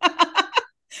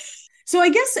 So I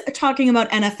guess talking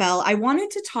about NFL, I wanted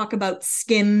to talk about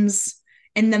Skims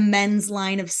and the men's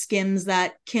line of Skims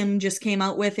that Kim just came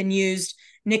out with and used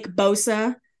Nick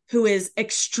Bosa, who is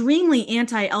extremely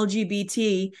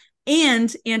anti-LGBT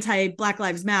and anti-Black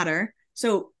Lives Matter.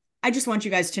 So I just want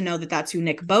you guys to know that that's who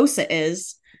Nick Bosa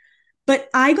is. But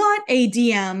I got a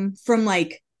DM from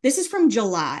like, this is from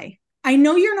July. I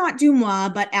know you're not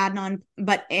Dumois, but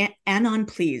Anon,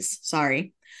 please.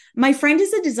 Sorry. My friend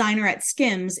is a designer at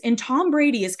Skims, and Tom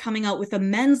Brady is coming out with a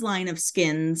men's line of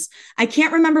skins. I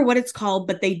can't remember what it's called,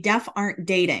 but they def aren't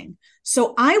dating.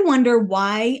 So I wonder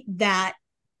why that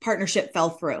partnership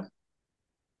fell through.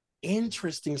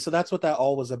 Interesting. So that's what that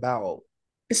all was about.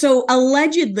 So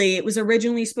allegedly, it was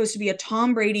originally supposed to be a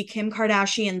Tom Brady, Kim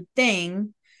Kardashian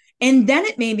thing. And then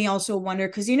it made me also wonder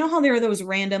because you know how there are those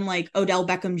random like Odell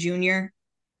Beckham Jr. Mhm.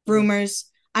 rumors?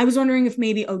 I was wondering if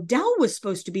maybe Odell was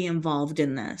supposed to be involved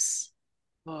in this.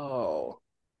 Oh,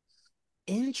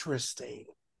 interesting.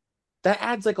 That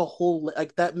adds like a whole,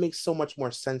 like that makes so much more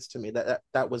sense to me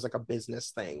that was like a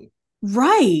business thing.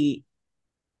 Right.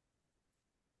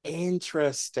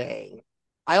 Interesting.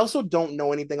 I also don't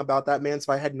know anything about that man,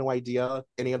 so I had no idea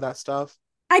any of that stuff.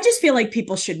 I just feel like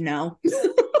people should know.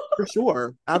 For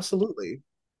sure. Absolutely.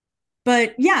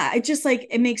 But yeah, it just like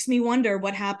it makes me wonder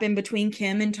what happened between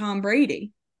Kim and Tom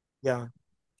Brady. Yeah.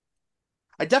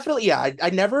 I definitely, yeah, I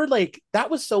never like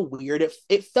that was so weird.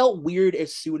 It felt weird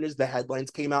as soon as the headlines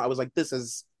came out. I was like, this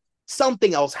is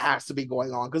something else has to be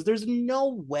going on because there's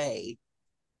no way.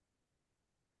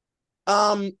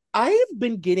 I have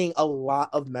been getting a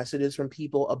lot of messages from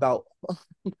people about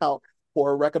about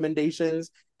horror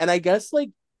recommendations, and I guess like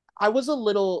I was a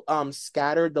little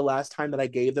scattered the last time that I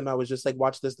gave them. I was just like,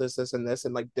 watch this, and this,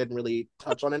 and like didn't really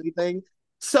touch on anything.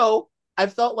 So I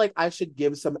felt like I should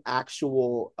give some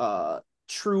actual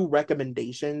true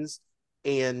recommendations.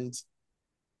 And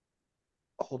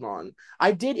hold on.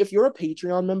 I did, if you're a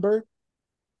Patreon member,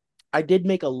 I did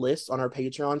make a list on our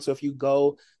Patreon. So if you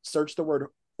go search the word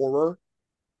horror,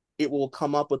 it will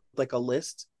come up with like a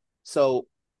list. So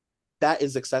that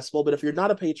is accessible. But if you're not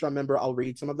a Patreon member, I'll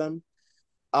read some of them.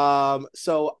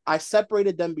 So I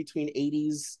separated them between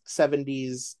 80s,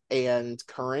 70s, and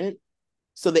current.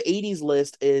 So the 80s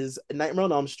list is Nightmare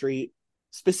on Elm Street.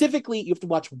 Specifically, you have to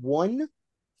watch one,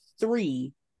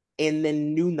 three, and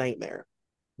then New Nightmare.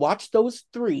 Watch those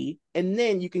three, and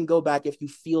then you can go back if you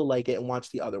feel like it and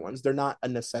watch the other ones. They're not a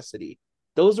necessity.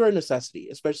 Those are a necessity,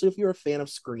 especially if you're a fan of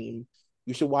Scream.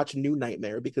 You should watch New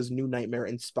Nightmare because New Nightmare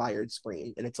inspired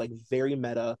Scream, and it's like very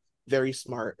meta, very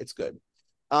smart. It's good.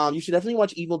 You should definitely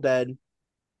watch Evil Dead.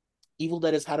 Evil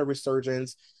Dead has had a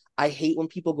resurgence. I hate when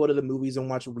people go to the movies and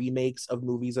watch remakes of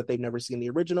movies that they've never seen the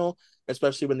original,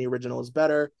 especially when the original is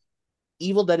better.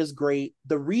 Evil Dead is great.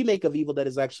 The remake of Evil Dead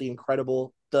is actually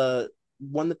incredible. The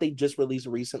one that they just released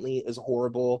recently is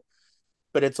horrible,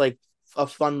 but it's like a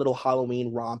fun little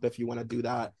Halloween romp if you want to do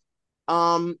that.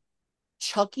 Um,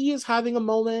 Chucky is having a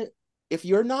moment. If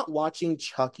you're not watching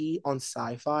Chucky on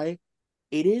Sci-Fi,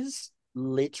 it is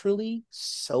literally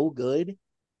so good.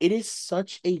 It is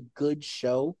such a good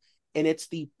show, and it's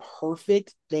the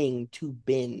perfect thing to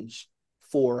binge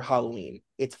for Halloween.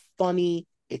 It's funny,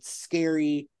 it's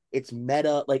scary, it's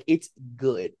meta, like it's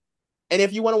good. And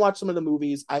if you want to watch some of the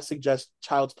movies, I suggest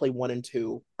Child's Play 1 and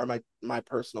 2 are my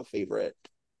personal favorite.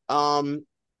 Um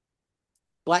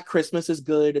Black Christmas is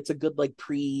good. It's a good like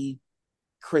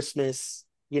pre-Christmas,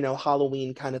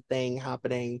 Halloween kind of thing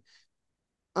happening.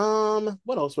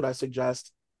 What else would I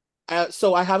suggest?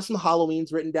 So I have some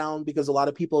Halloweens written down because a lot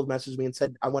of people have messaged me and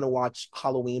said I want to watch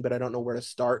Halloween, but I don't know where to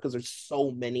start because there's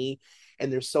so many,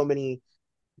 and there's so many.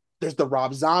 There's the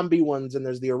Rob Zombie ones and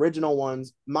there's the original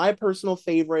ones. My personal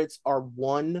favorites are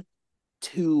one,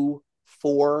 two,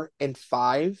 four, and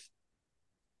five.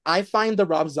 I find the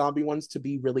Rob Zombie ones to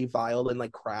be really vile and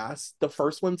like crass. The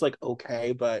first one's like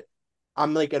okay, but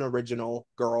I'm like an original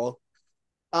girl.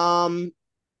 Um,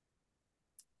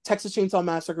 Texas Chainsaw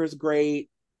Massacre is great.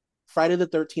 Friday the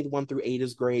 13th 1 through 8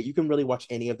 is great. You can really watch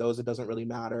any of those. It doesn't really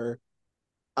matter.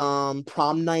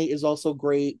 Prom Night is also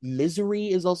great. Misery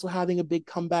is also having a big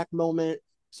comeback moment.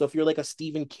 So if you're like a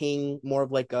Stephen King, more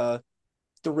of like a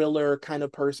thriller kind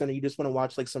of person, or you just want to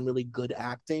watch like some really good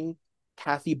acting,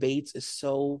 Kathy Bates is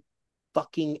so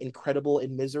fucking incredible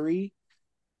in Misery.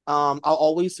 I'll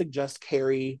always suggest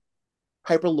Carrie.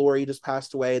 Piper Laurie just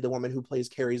passed away, the woman who plays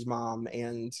Carrie's mom,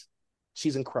 and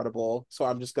she's incredible. So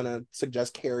I'm just gonna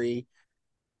suggest Carrie.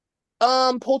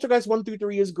 Poltergeist 1 through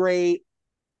 3 is great.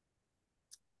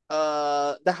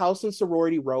 The House and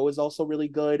Sorority Row is also really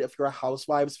good. If you're a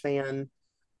Housewives fan,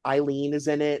 Eileen is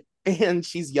in it, and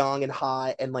she's young and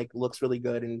hot and like looks really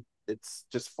good, and it's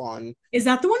just fun. Is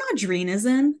that the one Audrina's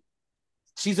in?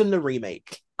 She's in the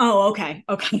remake. Oh, okay.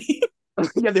 Okay.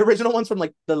 Yeah, the original one's from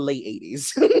like the late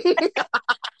 80s.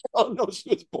 Oh no, she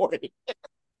was born.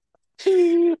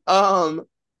 um,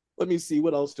 Let me see,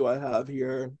 what else do I have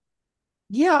here?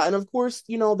 Yeah, and of course,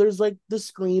 there's like the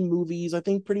Scream movies. I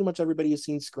think pretty much everybody has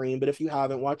seen Scream, but if you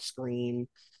haven't watched Scream,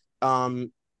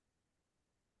 um,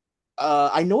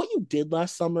 I Know What You Did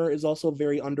Last Summer is also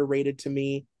very underrated to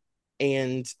me,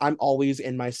 and I'm always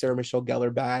in my Sarah Michelle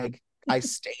Gellar bag. I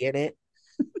stay in it,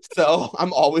 so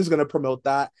I'm always going to promote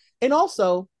that. And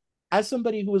also, as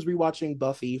somebody who was rewatching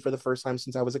Buffy for the first time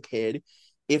since I was a kid,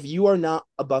 if you are not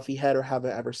a Buffy head or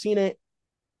haven't ever seen it,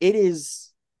 it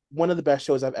is one of the best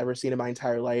shows I've ever seen in my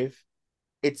entire life.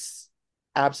 It's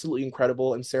absolutely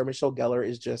incredible, and Sarah Michelle Gellar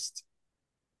is just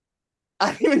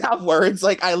I don't even have words.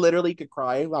 Like I literally could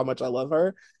cry how much I love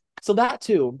her. So that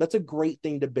too, that's a great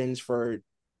thing to binge for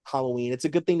Halloween. It's a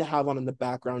good thing to have on in the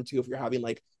background too if you're having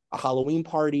like a Halloween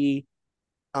party.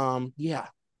 Yeah.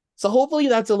 So hopefully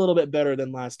that's a little bit better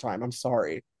than last time. I'm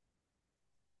sorry.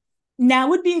 Now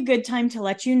would be a good time to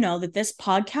let you know that this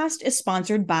podcast is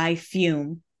sponsored by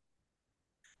Fume.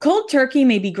 Cold turkey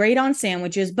may be great on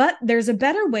sandwiches, but there's a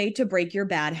better way to break your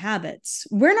bad habits.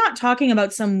 We're not talking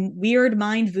about some weird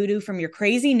mind voodoo from your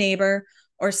crazy neighbor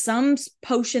or some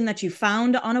potion that you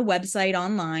found on a website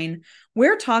online.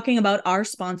 We're talking about our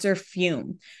sponsor,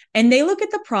 Fume, and they look at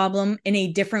the problem in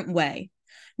a different way.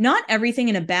 Not everything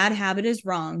in a bad habit is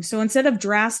wrong, so instead of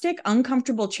drastic,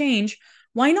 uncomfortable change,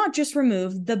 why not just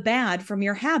remove the bad from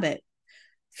your habit?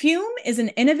 Fume is an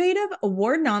innovative,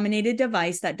 award-nominated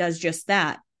device that does just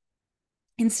that.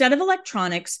 Instead of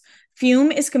electronics,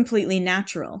 Fume is completely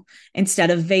natural.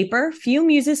 Instead of vapor, Fume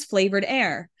uses flavored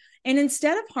air. And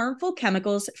instead of harmful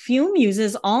chemicals, Fume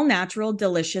uses all natural,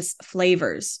 delicious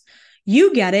flavors.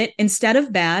 You get it. Instead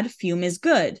of bad, Fume is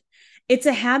good. It's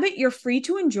a habit you're free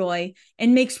to enjoy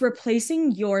and makes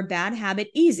replacing your bad habit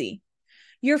easy.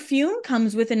 Your Fume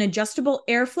comes with an adjustable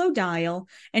airflow dial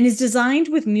and is designed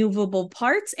with movable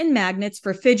parts and magnets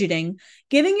for fidgeting,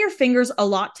 giving your fingers a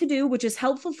lot to do, which is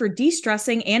helpful for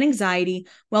de-stressing and anxiety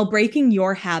while breaking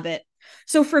your habit.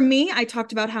 So for me, I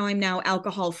talked about how I'm now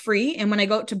alcohol free. And when I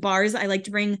go out to bars, I like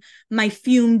to bring my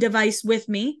Fume device with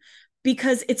me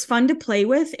because it's fun to play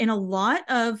with. And a lot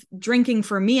of drinking,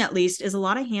 for me at least, is a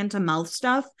lot of hand to mouth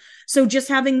stuff. So just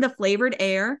having the flavored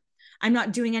air, I'm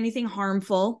not doing anything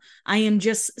harmful. I am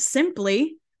just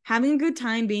simply having a good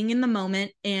time, being in the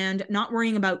moment, and not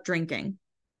worrying about drinking.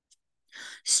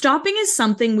 Stopping is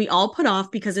something we all put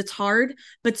off because it's hard,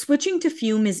 but switching to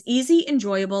Fume is easy,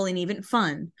 enjoyable, and even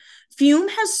fun. Fume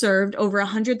has served over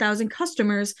 100,000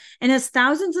 customers and has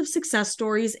thousands of success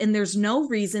stories, and there's no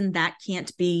reason that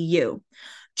can't be you.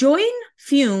 Join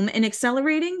Fume in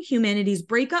accelerating humanity's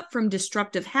breakup from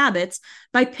destructive habits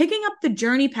by picking up the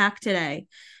Journey Pack today.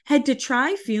 Head to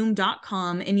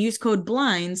tryfume.com and use code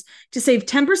BLINDS to save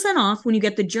 10% off when you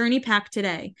get the Journey Pack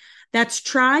today. That's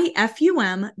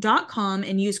tryfum.com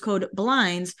and use code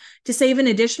BLINDS to save an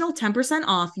additional 10%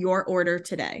 off your order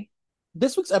today.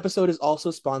 This week's episode is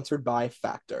also sponsored by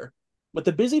Factor. With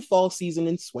the busy fall season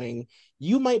in swing,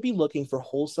 you might be looking for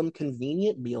wholesome,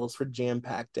 convenient meals for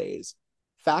jam-packed days.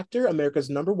 Factor, America's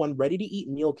 #1 ready-to-eat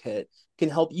meal kit, can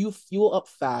help you fuel up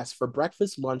fast for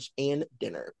breakfast, lunch, and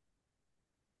dinner.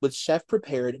 With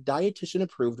chef-prepared,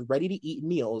 dietitian-approved, ready-to-eat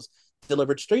meals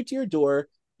delivered straight to your door,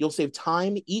 you'll save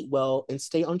time, eat well, and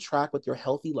stay on track with your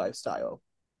healthy lifestyle.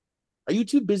 Are you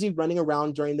too busy running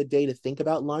around during the day to think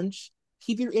about lunch?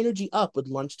 Keep your energy up with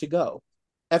Lunch to Go.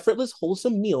 Effortless,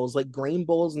 wholesome meals like grain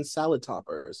bowls and salad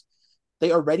toppers.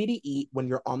 They are ready to eat when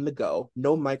you're on the go,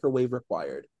 no microwave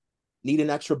required. Need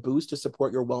an extra boost to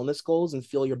support your wellness goals and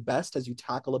feel your best as you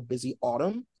tackle a busy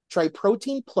autumn? Try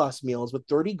Protein Plus meals with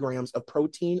 30 grams of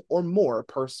protein or more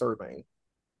per serving.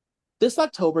 This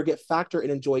October, get Factor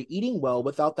and enjoy eating well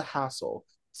without the hassle.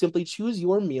 Simply choose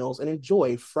your meals and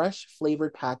enjoy fresh,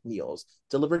 flavored packed meals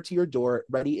delivered to your door,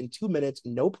 ready in 2 minutes,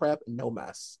 no prep, no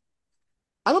mess.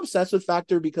 I'm obsessed with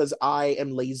Factor because I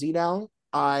am lazy now.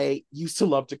 I used to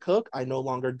love to cook. I no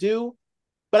longer do,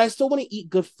 but I still want to eat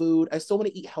good food. I still want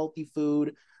to eat healthy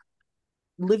food.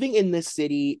 Living in this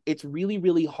city, it's really,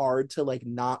 really hard to like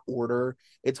not order.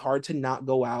 It's hard to not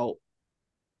go out.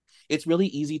 It's really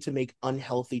easy to make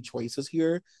unhealthy choices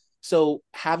here. So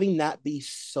having that be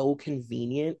so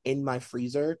convenient in my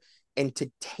freezer and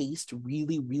to taste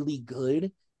really, really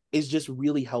good is just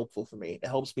really helpful for me. It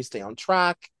helps me stay on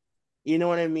track. You know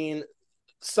what I mean?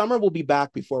 Summer will be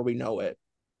back before we know it.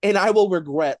 And I will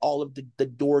regret all of the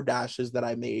door dashes that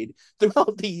I made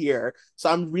throughout the year. So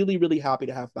I'm really, really happy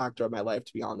to have Factor in my life,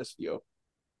 to be honest with you.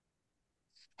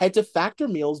 Head to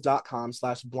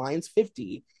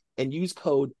factormeals.com/blinds50 and use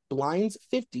code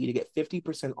blinds50 to get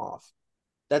 50% off.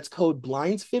 That's code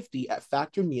blinds50 at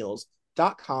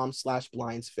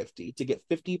factormeals.com/blinds50 to get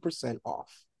 50%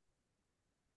 off.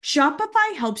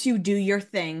 Shopify helps you do your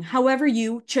thing, however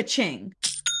you cha-ching.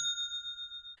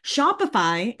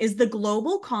 Shopify is the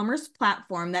global commerce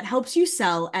platform that helps you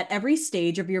sell at every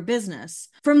stage of your business.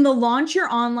 From the launch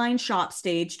your online shop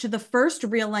stage to the first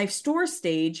real life store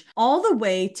stage, all the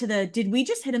way to the did we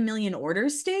just hit a million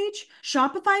orders stage,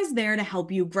 Shopify's there to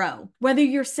help you grow. Whether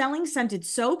you're selling scented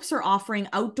soaps or offering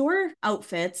outdoor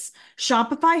outfits,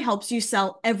 Shopify helps you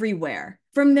sell everywhere.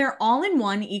 From their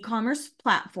all-in-one e-commerce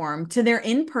platform to their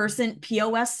in-person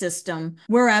POS system,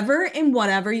 wherever and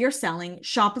whatever you're selling,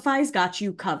 Shopify's got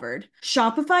you covered.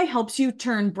 Shopify helps you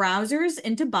turn browsers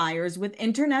into buyers with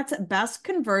internet's best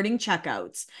converting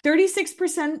checkouts,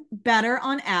 36% better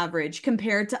on average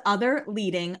compared to other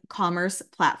leading commerce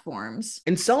platforms.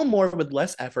 And sell more with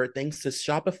less effort thanks to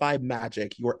Shopify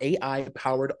Magic, your AI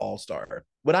powered all star.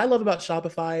 What I love about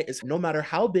Shopify is no matter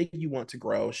how big you want to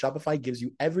grow, Shopify gives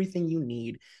you everything you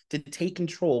need to take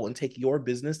control and take your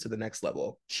business to the next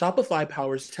level. Shopify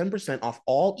powers 10% off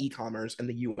all e commerce in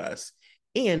the US,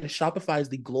 and Shopify is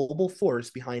the global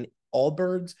force behind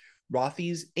Allbirds,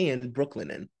 Rothy's, and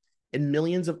Brooklinen, and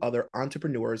millions of other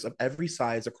entrepreneurs of every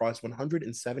size across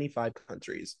 175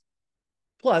 countries.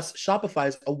 Plus,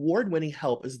 Shopify's award-winning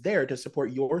help is there to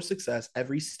support your success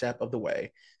every step of the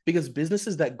way because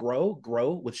businesses that grow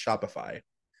with Shopify.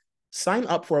 Sign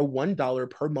up for a $1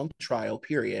 per month trial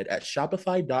period at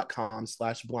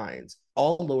shopify.com/blinds,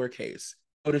 all lowercase.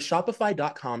 Go to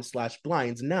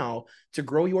shopify.com/blinds now to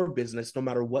grow your business no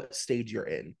matter what stage you're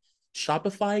in.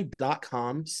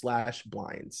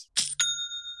 Shopify.com/blinds.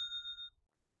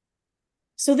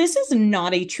 So this is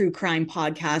not a true crime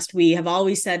podcast. We have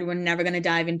always said we're never going to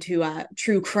dive into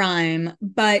true crime,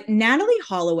 but Natalie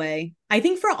Holloway, I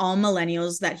think for all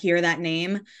millennials that hear that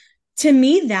name, to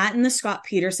me, that and the Scott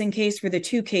Peterson case were the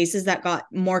two cases that got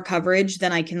more coverage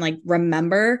than I can like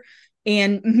remember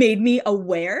and made me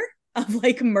aware of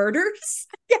like murders,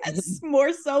 I guess,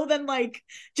 more so than like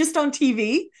just on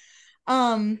TV.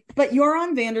 But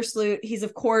Joran Vandersloot, he's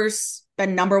of course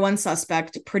been number one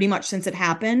suspect pretty much since it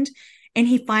happened. And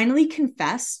he finally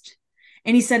confessed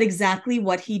and he said exactly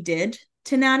what he did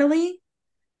to Natalie.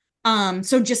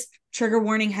 So just trigger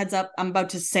warning, heads up, I'm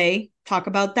about to talk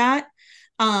about that.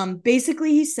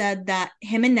 Basically, he said that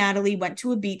him and Natalie went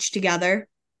to a beach together.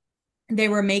 They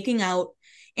were making out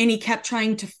and he kept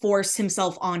trying to force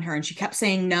himself on her. And she kept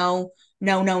saying no,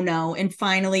 no, no, no. And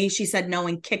finally, she said no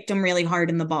and kicked him really hard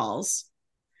in the balls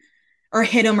or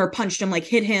hit him or punched him, like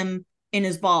hit him in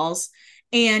his balls.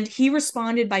 And he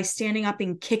responded by standing up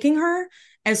and kicking her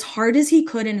as hard as he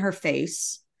could in her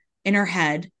face, in her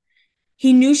head.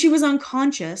 He knew she was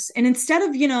unconscious. And instead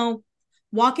of,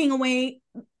 walking away,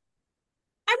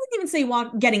 I wouldn't even say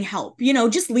getting help,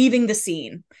 just leaving the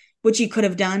scene, which he could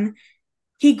have done.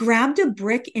 He grabbed a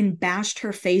brick and bashed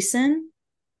her face in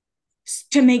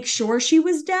to make sure she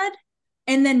was dead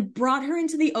and then brought her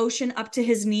into the ocean up to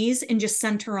his knees and just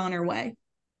sent her on her way.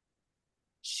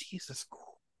 Jesus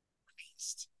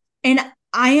Christ. And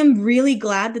I am really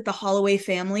glad that the Holloway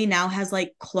family now has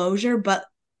like closure, but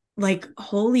like,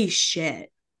 holy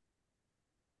shit.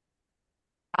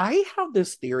 I have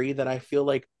this theory that I feel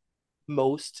like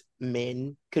most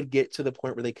men could get to the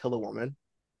point where they kill a woman.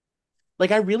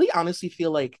 Like, I really honestly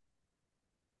feel like,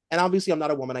 and obviously I'm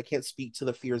not a woman, I can't speak to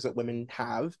the fears that women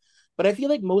have, but I feel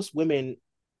like most women,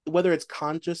 whether it's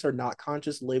conscious or not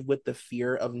conscious, live with the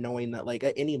fear of knowing that, like,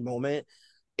 at any moment,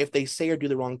 if they say or do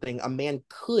the wrong thing, a man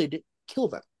could kill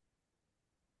them.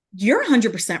 You're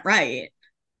 100% right.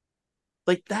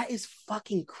 Like, that is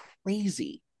fucking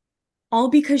crazy. All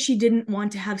because she didn't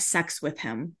want to have sex with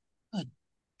him. Good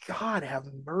God, have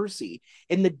mercy.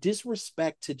 And the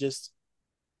disrespect to just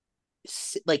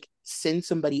like send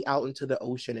somebody out into the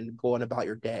ocean and going about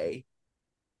your day.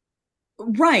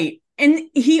 Right. And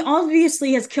he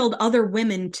obviously has killed other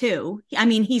women too. I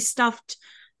mean, he stuffed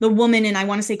the woman in, I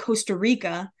want to say, Costa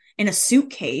Rica in a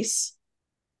suitcase.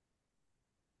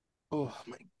 Oh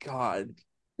my God.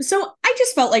 So I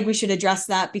just felt like we should address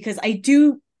that because I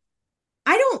don't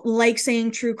like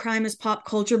saying true crime is pop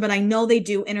culture, but I know they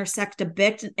do intersect a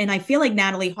bit. And I feel like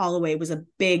Natalie Holloway was a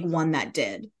big one that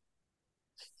did.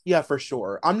 Yeah, for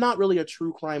sure. I'm not really a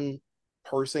true crime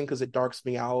person because it darks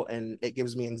me out and it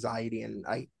gives me anxiety, and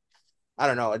I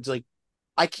don't know. It's like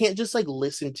I can't just like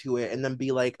listen to it and then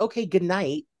be like, okay, good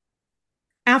night.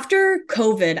 After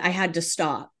COVID, I had to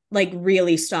stop, like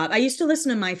really stop. I used to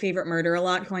listen to My Favorite Murder a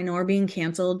lot, who I know are being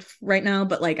canceled right now,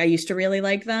 but like I used to really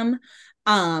like them.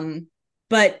 Um,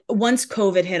 but once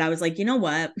COVID hit, I was like, you know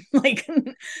what? Like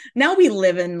now we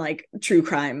live in like true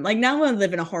crime. Like now I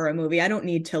live in a horror movie. I don't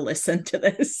need to listen to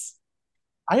this.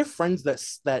 I have friends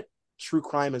that true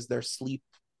crime is their sleep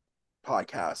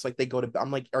podcast. Like they go to,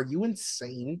 I'm like, are you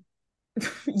insane?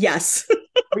 Yes.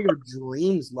 What are your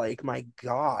dreams like? My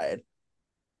God.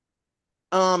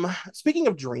 Speaking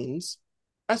of dreams,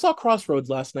 I saw Crossroads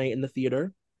last night in the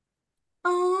theater.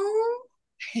 Oh.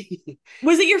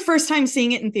 Was it your first time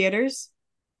seeing it in theaters?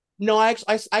 No,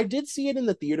 I did see it in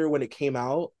the theater when it came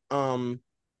out. And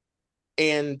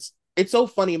it's so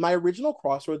funny. My original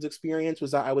Crossroads experience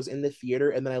was that I was in the theater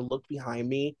and then I looked behind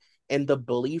me and the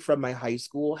bully from my high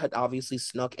school had obviously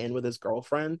snuck in with his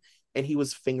girlfriend and he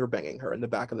was finger banging her in the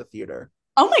back of the theater.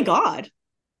 Oh my God.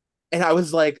 And I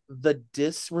was like, the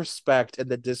disrespect and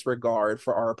the disregard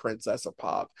for our princess of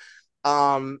pop.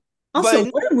 Um, Also,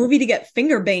 but what a movie to get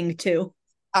finger banged to.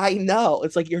 I know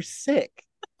it's like you're sick.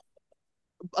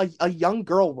 A young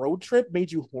girl road trip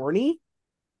made you horny.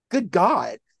 Good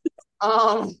God.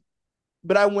 Um,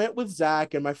 but I went with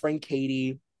Zach and my friend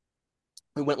Katie.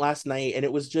 We went last night and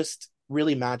it was just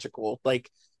really magical. Like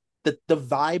the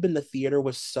vibe in the theater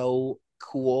was so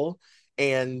cool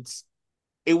and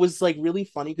it was like really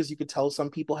funny because you could tell some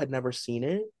people had never seen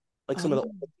it, like some of the Oh.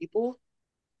 older people,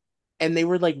 and they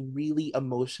were like really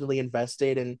emotionally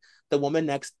invested. And the woman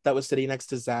next that was sitting next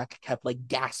to Zach kept like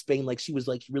gasping, like she was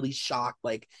like really shocked.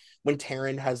 Like when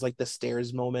Taryn has like the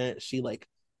stairs moment, she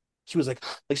was like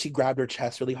she grabbed her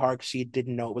chest really hard because she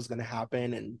didn't know it was gonna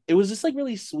happen, and it was just like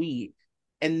really sweet.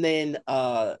 And then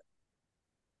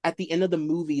at the end of the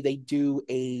movie, they do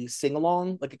a sing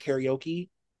along, like a karaoke.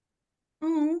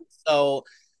 Oh. So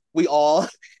we all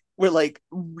were like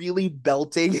really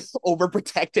belting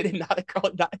overprotected and not a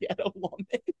girl, not yet a woman.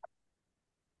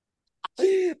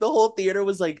 The whole theater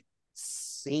was like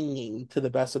singing to the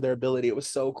best of their ability. It was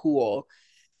so cool.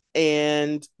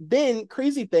 And then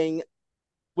crazy thing,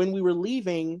 when we were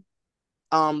leaving,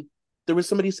 um, there was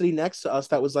somebody sitting next to us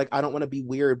that was like, I don't want to be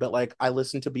weird, but like I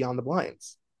listened to Beyond the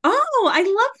Blinds. Oh, I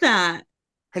love that.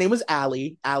 Her name was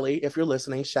Allie. Allie, if you're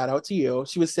listening, shout out to you.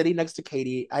 She was sitting next to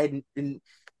Katie. I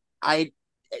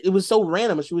it was so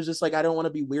random. She was just like, I don't want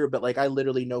to be weird, but like I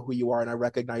literally know who you are and I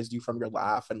recognized you from your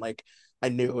laugh. And like I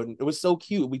knew, and it was so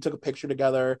cute. We took a picture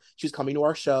together. She's coming to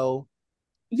our show.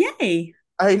 Yay.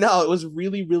 I know, it was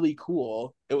really, really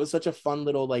cool. It was such a fun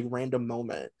little like random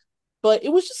moment. But it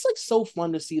was just like so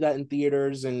fun to see that in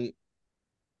theaters. And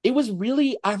it was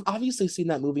really, I've obviously seen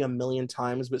that movie a million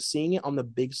times, but seeing it on the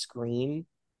big screen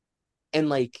and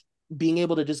like being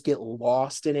able to just get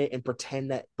lost in it and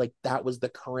pretend that like that was the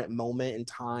current moment in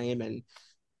time. And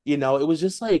it was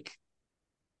just like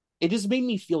it just made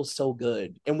me feel so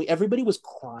good. And everybody was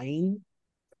crying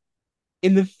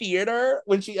in the theater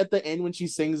when she at the end when she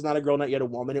sings "Not a Girl, Not Yet a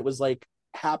Woman." It was like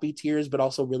happy tears, but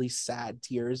also really sad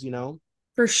tears.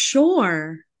 For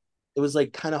sure. It was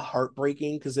like kind of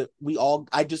heartbreaking because we all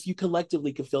I just you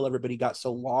collectively could feel everybody got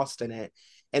so lost in it.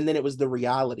 And then it was the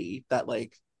reality that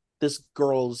like this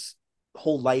girl's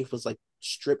whole life was like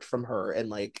stripped from her, and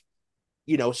like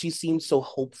she seemed so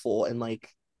hopeful and like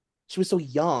she was so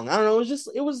young. I don't know, it was just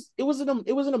it was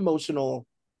an emotional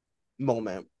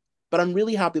moment. But I'm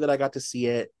really happy that I got to see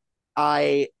it.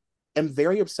 I am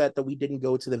very upset that we didn't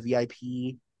go to the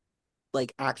VIP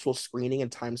like actual screening in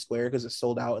Times Square because it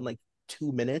sold out in like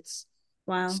 2 minutes.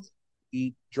 Wow. So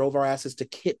we drove our asses to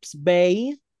Kips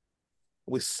Bay.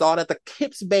 We saw it at the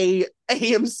Kips Bay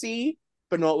AMC,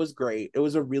 but no, it was great. It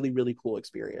was a really, really cool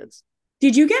experience.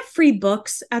 Did you get free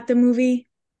books at the movie?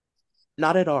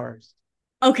 Not at ours.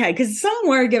 Okay, because some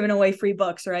were giving away free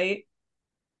books, right?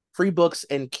 Free books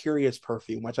and Curious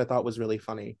perfume, which I thought was really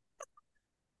funny.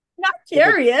 Not Like,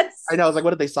 I curious. know, I was like, what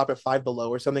did they stop at Five Below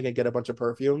or something and get a bunch of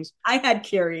perfumes? I had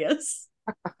curious.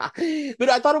 But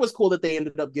I thought it was cool that they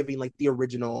ended up giving like the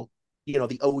original,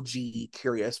 the OG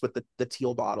Curious with the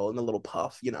teal bottle and the little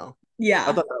puff. I Yeah.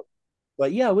 thought that,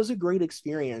 but yeah, it was a great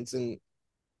experience. And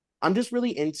I'm just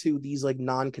really into these like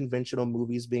non-conventional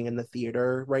movies being in the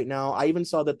theater right now. I even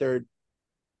saw that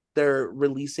they're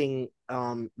releasing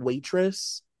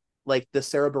Waitress, like the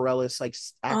Sarah Bareilles like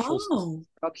actual Oh,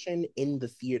 production in the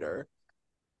theater.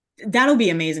 that'll be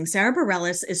amazing. Sarah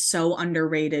Bareilles is so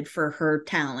underrated for her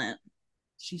talent.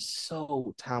 She's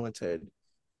so talented.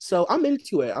 So I'm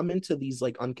into it. I'm into these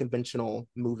like unconventional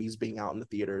movies being out in the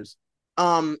theaters.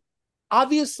 Um,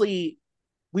 Obviously,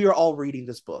 we are all reading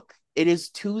this book. It is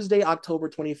Tuesday, October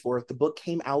 24th. The book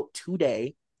came out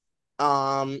today.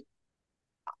 Um,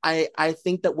 I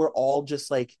think that we're all just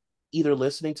like either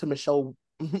listening to Michelle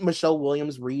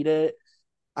Williams read it.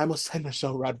 I almost said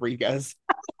Michelle Rodriguez.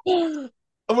 We're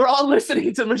all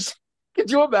listening to Michelle.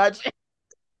 Could you imagine?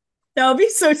 That would be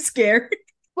so scary.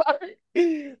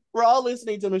 We're all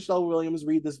listening to Michelle Williams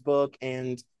read this book,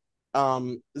 and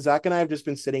Zach and I have just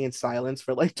been sitting in silence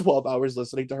for like 12 hours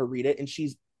listening to her read it, and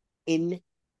she's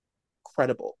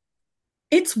incredible.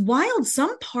 It's wild.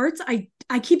 Some parts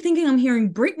I keep thinking I'm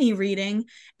hearing Britney reading,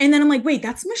 and then I'm like, wait,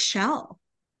 that's Michelle.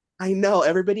 I know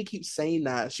everybody keeps saying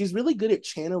that. She's really good at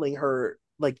channeling her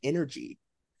like energy.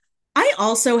 I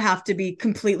also have to be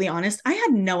completely honest. I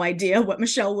had no idea what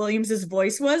Michelle Williams's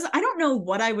voice was. I don't know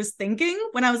what I was thinking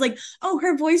when I was like, "Oh,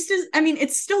 her voice is I mean,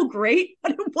 it's still great,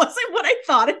 but it wasn't what I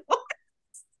thought it was."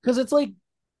 Because it's like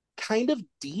kind of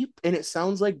deep and it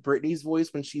sounds like Britney's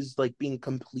voice when she's like being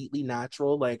completely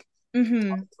natural, like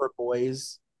Mhm. for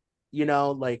boys,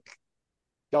 like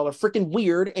y'all are freaking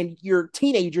weird and you're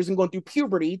teenagers and going through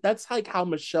puberty. That's like how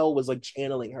Michelle was like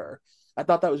channeling her. I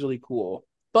thought that was really cool.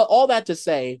 But all that to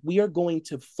say, we are going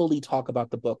to fully talk about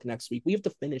the book next week. We have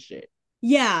to finish it.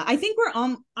 Yeah, I think we're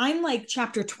on I'm like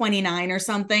chapter 29 or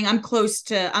something.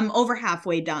 I'm over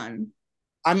halfway done.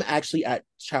 I'm actually at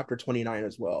chapter 29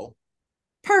 as well.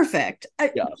 Perfect.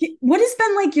 Yeah. What has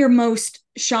been like your most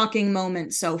shocking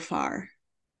moment so far?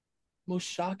 Most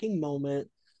shocking moment.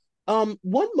 One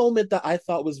moment that I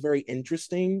thought was very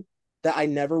interesting that I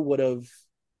never would have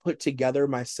put together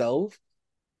myself,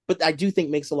 but I do think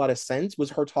makes a lot of sense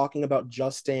was her talking about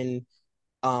Justin,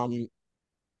 um,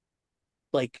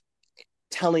 like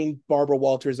telling Barbara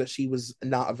Walters that she was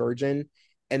not a virgin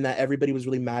and that everybody was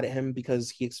really mad at him because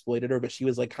he exploited her, but she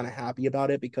was like kind of happy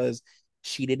about it because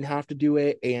she didn't have to do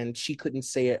it and she couldn't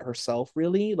say it herself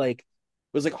really. Like it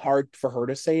was like hard for her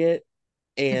to say it.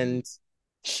 And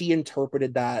she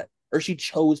interpreted that, or she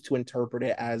chose to interpret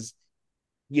it as,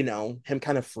 him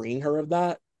kind of freeing her of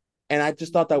that. And I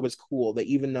just thought that was cool that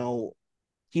even though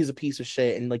he's a piece of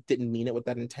shit and like didn't mean it with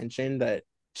that intention, that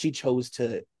she chose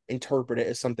to interpret it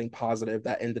as something positive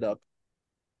that ended up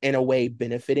in a way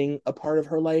benefiting a part of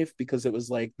her life because it was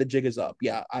like the jig is up.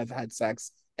 Yeah, I've had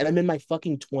sex and I'm in my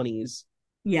fucking 20s.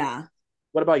 Yeah.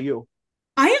 What about you?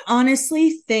 I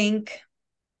honestly think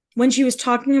when she was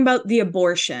talking about the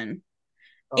abortion,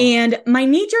 Oh, and my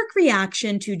knee jerk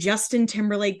reaction to Justin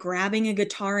Timberlake grabbing a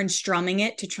guitar and strumming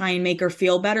it to try and make her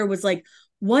feel better was like,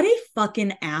 what a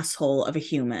fucking asshole of a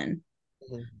human.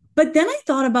 But then I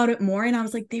thought about it more and I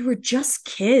was like, they were just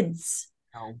kids.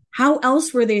 no. How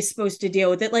else were they supposed to deal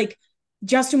with it? Like,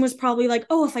 Justin was probably like,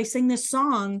 oh, if I sing this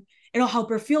song, it'll help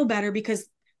her feel better because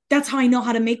that's how I know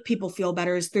how to make people feel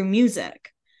better is through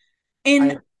music.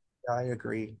 And I I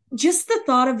agree. just the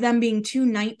thought of them being two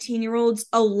 19-year-olds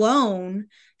alone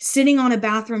sitting on a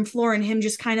bathroom floor and him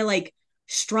just kind of like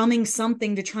strumming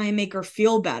something to try and make her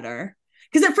feel better.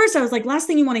 Because at first I was like, last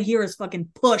thing you want to hear is fucking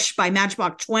Push by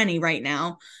Matchbox 20 right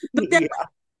now. But then Yeah,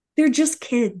 they're just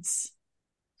kids.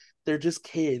 they're just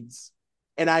kids.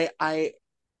 And I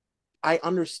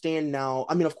understand now.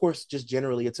 I mean, of course, just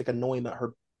generally, it's like annoying that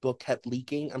her book kept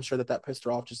leaking. I'm sure that that pissed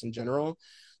her off just in general,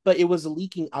 but it was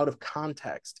leaking out of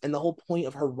context. And the whole point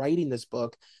of her writing this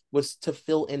book was to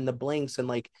fill in the blanks and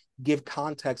like give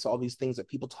context to all these things that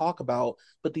people talk about.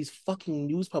 But these fucking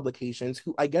news publications,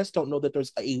 who I guess don't know that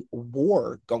there's a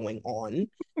war going on,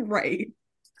 Right.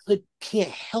 can't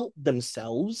help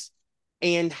themselves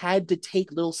and had to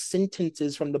take little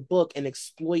sentences from the book and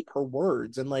exploit her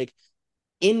words and like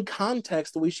in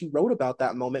context, the way she wrote about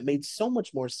that moment made so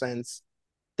much more sense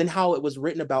than how it was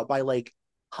written about by like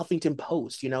Huffington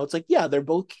Post. It's like, yeah, they're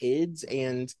both kids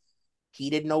and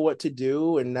he didn't know what to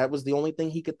do. And that was the only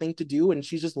thing he could think to do. And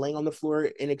she's just laying on the floor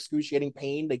in excruciating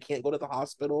pain. They can't go to the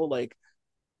hospital. Like,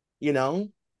 you know,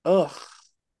 ugh.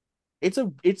 It's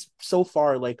so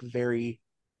far like very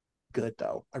good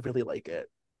though. I really like it.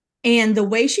 And the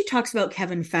way she talks about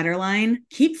Kevin Federline,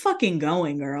 keep fucking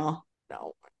going, girl.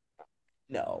 No,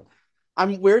 no.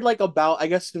 We're like about, I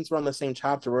guess since we're on the same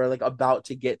chapter, we're like about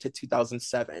to get to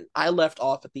 2007. I left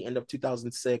off at the end of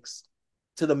 2006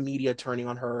 to the media turning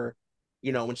on her,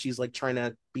 when she's like trying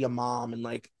to be a mom and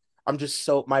like I'm just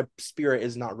so my spirit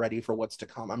is not ready for what's to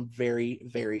come. I'm very,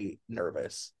 very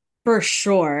nervous. For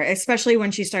sure. Especially when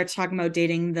she starts talking about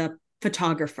dating the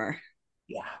photographer.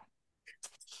 Yeah.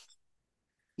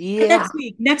 And Yeah.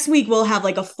 next week we'll have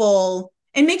like a full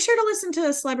and make sure to listen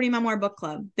to Celebrity Memoir Book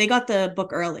Club. They got the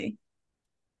book early.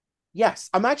 Yes.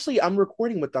 I'm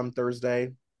recording with them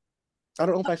Thursday. I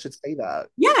don't know if I should say that.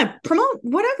 Yeah, promote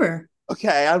whatever.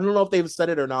 Okay, I don't know if they've said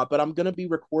it or not, but I'm gonna be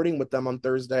recording with them on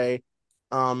Thursday,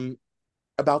 um,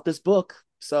 about this book.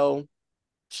 So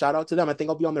shout out to them. I think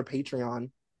I'll be on their Patreon.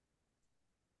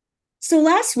 So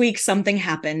last week, something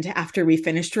happened after we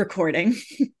finished recording.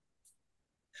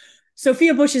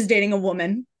 Sophia Bush is dating a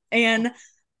woman, and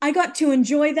I got to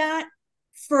enjoy that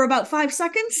for about 5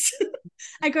 seconds.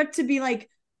 I got to be like,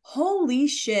 holy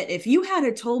shit, if you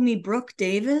had told me Brooke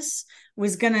Davis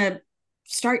was gonna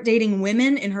start dating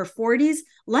women in her 40s,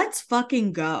 let's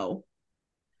fucking go.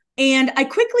 And I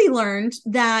quickly learned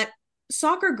that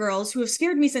soccer girls who have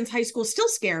scared me since high school still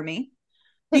scare me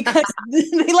because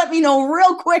they let me know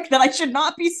real quick that I should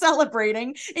not be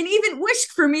celebrating and even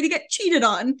wished for me to get cheated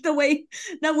on the way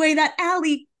that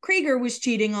Allie Krieger was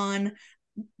cheated on,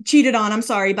 I'm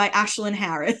sorry, by Ashlyn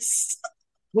Harris.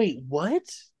 Wait, what?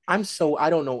 I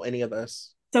don't know any of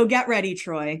this. So get ready,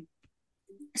 Troy.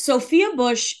 Sophia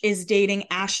Bush is dating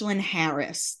Ashlyn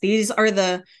Harris. These are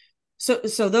the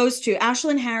so those two.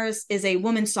 Ashlyn Harris is a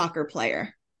women's soccer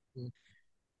player.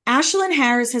 Ashlyn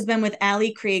Harris has been with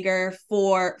Allie Krieger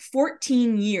for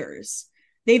 14 years.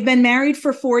 They've been married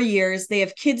for 4 years. They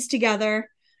have kids together.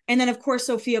 And then, of course,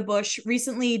 Sophia Bush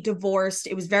recently divorced.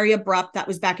 It was very abrupt. That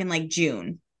was back in like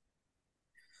June.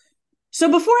 So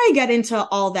before I get into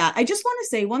all that, I just want to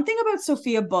say one thing about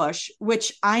Sophia Bush,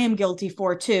 which I am guilty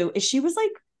for too, is she was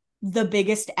like the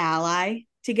biggest ally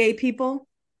to gay people,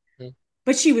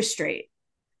 but she was straight.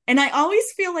 And I always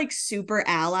feel like super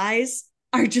allies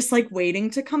are just like waiting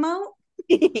to come out.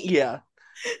 Yeah.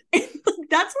 And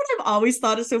that's what I've always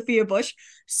thought of Sophia Bush.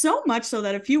 So much so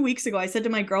that a few weeks ago, I said to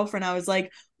my girlfriend, I was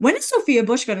like, when is Sophia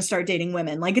Bush going to start dating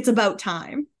women? Like, it's about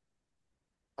time.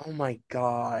 Oh my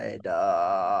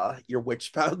God. Your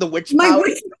witch power, the witch My power,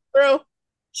 witch, bro.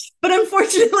 but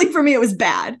unfortunately for me, it was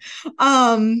bad.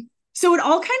 So it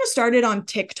all kind of started on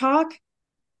TikTok.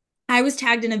 I was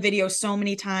tagged in a video so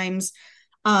many times.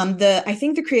 I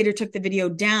think the creator took the video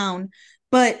down,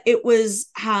 but it was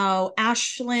how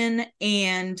Ashlyn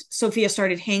and Sophia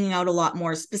started hanging out a lot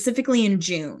more, specifically in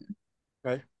June.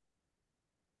 Okay.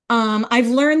 I've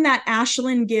learned that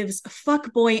Ashlyn gives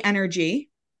fuckboy energy.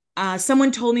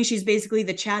 Someone told me she's basically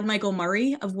the Chad Michael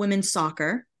Murray of women's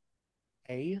soccer.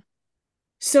 Hey.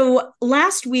 So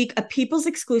last week, a People's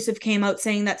exclusive came out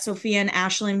saying that Sophia and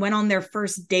Ashlyn went on their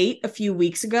first date a few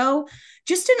weeks ago.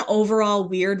 Just an overall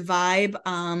weird vibe.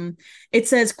 It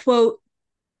says, quote,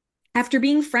 after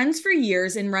being friends for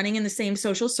years and running in the same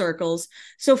social circles,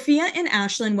 Sophia and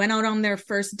Ashlyn went out on their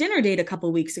first dinner date a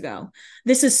couple weeks ago.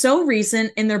 This is so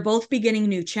recent, and they're both beginning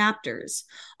new chapters.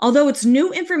 Although it's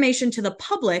new information to the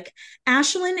public,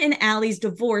 Ashlyn and Allie's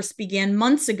divorce began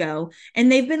months ago,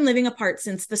 and they've been living apart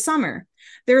since the summer.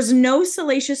 There's no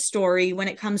salacious story when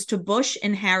it comes to Bush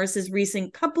and Harris's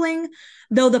recent coupling,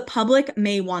 though the public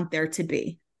may want there to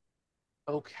be.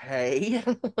 Okay.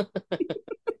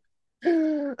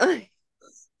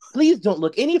 Please don't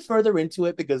look any further into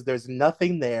it because there's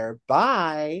nothing there.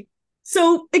 Bye.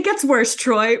 So it gets worse,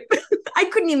 Troy. I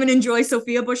couldn't even enjoy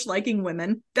Sophia Bush liking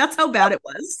women. That's how bad it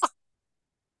was.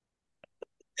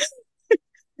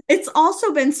 It's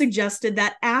also been suggested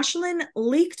that Ashlyn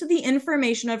leaked the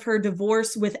information of her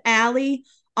divorce with Allie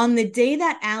on the day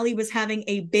that Allie was having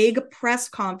a big press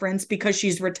conference because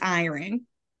she's retiring.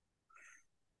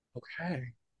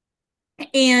 Okay.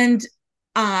 And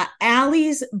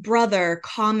Allie's brother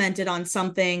commented on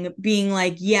something being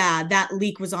like, yeah, that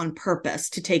leak was on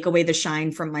purpose to take away the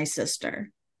shine from my sister.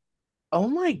 Oh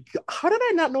my God. How did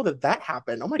I not know that that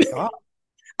happened? Oh my God.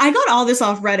 I got all this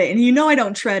off Reddit, and you know I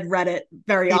don't tread Reddit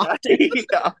very Yeah. often.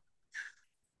 Yeah.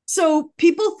 So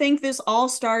people think this all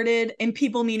started, and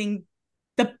people meaning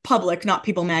the public, not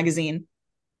People magazine,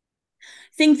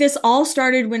 think this all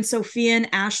started when Sophia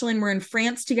and Ashlyn were in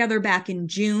France together back in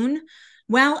June.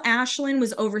 While Ashlyn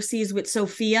was overseas with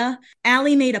Sophia,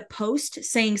 Allie made a post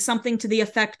saying something to the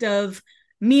effect of,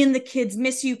 me and the kids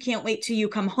miss you, can't wait till you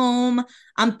come home.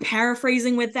 I'm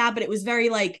paraphrasing with that, but it was very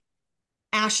like,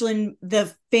 Ashlyn, the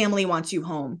family wants you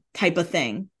home type of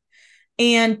thing.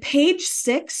 And Page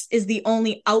Six is the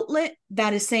only outlet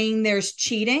that is saying there's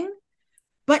cheating.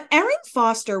 But Erin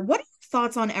Foster, what are your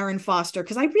thoughts on Erin Foster?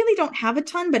 Because I really don't have a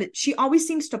ton, but she always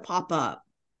seems to pop up.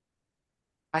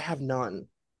 I have none.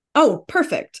 Oh,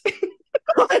 perfect.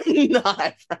 I'm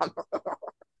not from.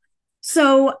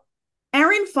 So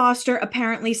Erin Foster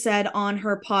apparently said on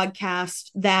her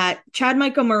podcast that Chad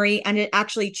Michael Murray and it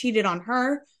actually cheated on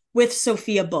her with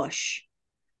Sophia Bush.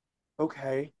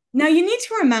 Okay. Now you need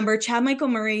to remember Chad Michael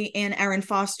Murray and Erin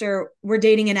Foster were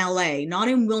dating in LA, not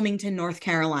in Wilmington, North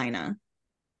Carolina.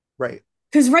 Right.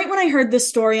 Because right when I heard this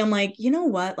story, I'm like, you know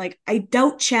what? Like, I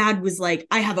doubt Chad was like,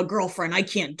 I have a girlfriend. I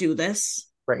can't do this.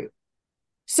 Right.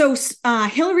 So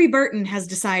Hillary Burton has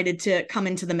decided to come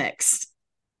into the mix.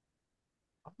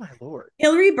 Oh my Lord.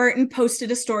 Hillary Burton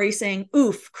posted a story saying,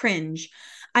 oof, cringe.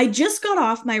 I just got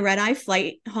off my red eye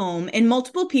flight home, and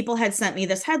multiple people had sent me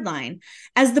this headline.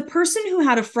 As the person who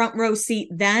had a front row seat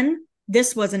then,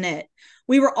 this wasn't it.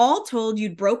 We were all told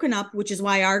you'd broken up, which is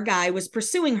why our guy was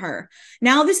pursuing her.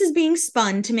 Now this is being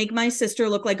spun to make my sister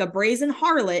look like a brazen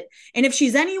harlot, and if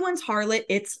she's anyone's harlot,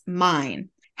 it's mine.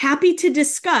 Happy to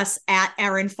discuss at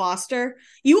Erin Foster.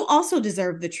 You also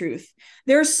deserve the truth.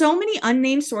 There are so many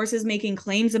unnamed sources making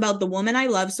claims about the woman I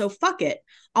love, so fuck it.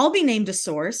 I'll be named a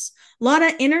source. A lot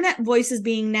of internet voices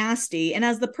being nasty, and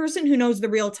as the person who knows the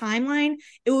real timeline,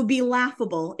 it would be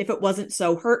laughable if it wasn't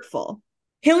so hurtful.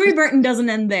 Hillary Burton doesn't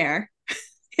end there.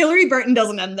 Hillary Burton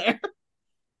doesn't end there.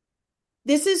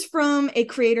 This is from a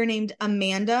creator named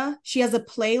Amanda. She has a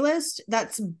playlist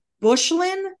that's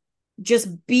Bushlyn,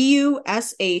 just Bushlyn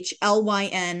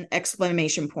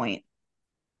exclamation point.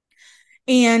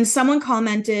 And someone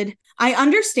commented, I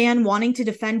understand wanting to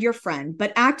defend your friend,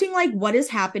 but acting like what has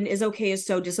happened is okay is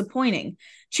so disappointing.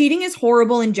 Cheating is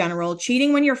horrible in general.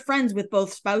 Cheating when you're friends with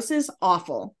both spouses,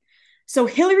 awful. So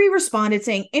Hillary responded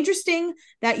saying, interesting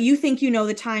that you think you know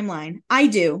the timeline. I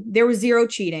do. There was zero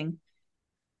cheating.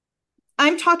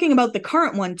 I'm talking about the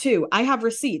current one too. I have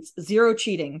receipts, zero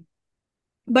cheating.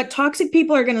 But toxic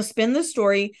people are going to spin the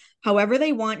story however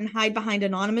they want and hide behind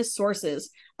anonymous sources.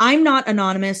 I'm not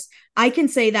anonymous. I can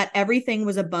say that everything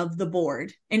was above the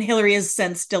board. And Hillary has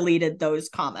since deleted those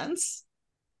comments.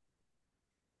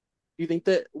 Do you think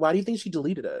that, why do you think she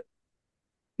deleted it?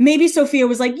 Maybe Sophia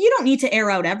was like, you don't need to air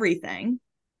out everything.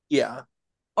 Yeah.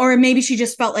 Or maybe she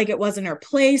just felt like it wasn't her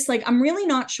place. Like, I'm really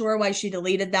not sure why she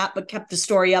deleted that, but kept the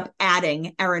story up,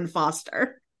 adding Erin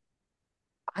Foster.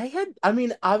 I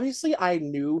mean, obviously I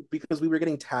knew because we were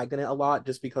getting tagged in it a lot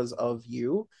just because of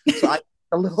you. So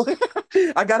a little,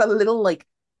 I got a little like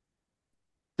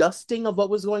dusting of what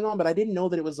was going on, but I didn't know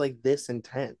that it was like this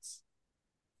intense.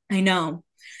 I know.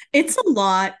 It's a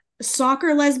lot.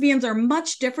 Soccer lesbians are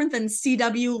much different than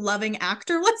CW loving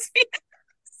actor lesbians.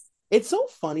 It's so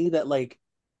funny that like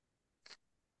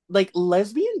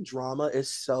lesbian drama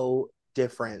is so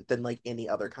different than like any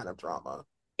other kind of drama.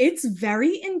 It's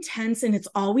very intense and it's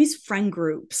always friend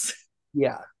groups.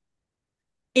 Yeah.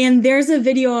 And there's a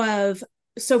video of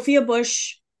Sophia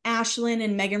Bush, Ashlyn,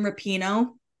 and Megan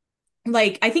Rapinoe.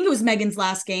 Like, I think it was Megan's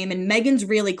last game, and Megan's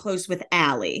really close with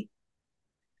Allie.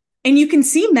 And you can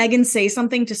see Megan say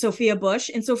something to Sophia Bush,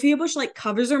 and Sophia Bush like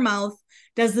covers her mouth,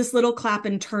 does this little clap,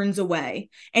 and turns away.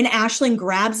 And Ashlyn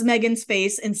grabs Megan's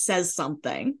face and says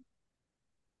something.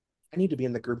 I need to be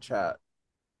in the group chat.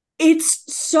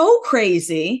 It's so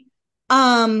crazy.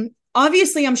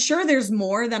 Obviously, I'm sure there's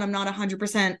more that I'm not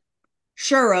 100%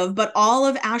 sure of, but all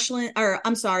of Ashlyn, or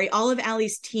I'm sorry, all of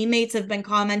Allie's teammates have been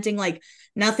commenting like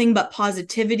nothing but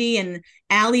positivity. And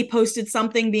Allie posted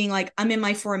something being like, I'm in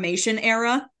my formation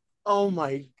era. Oh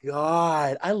my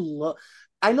God. I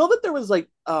know that there was like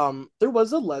there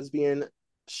was a lesbian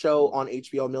show on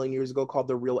HBO a million years ago called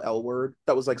The Real L Word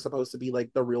that was like supposed to be like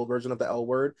the real version of the L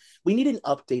Word. We need an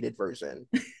updated version.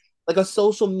 Like a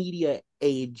social media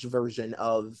age version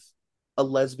of a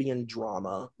lesbian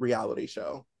drama reality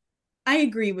show. I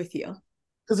agree with you.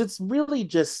 Because it's really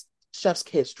just chef's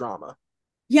kiss drama.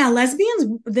 Yeah,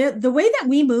 lesbians, the way that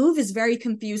we move is very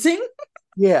confusing.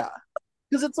 Yeah.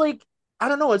 Because it's like, I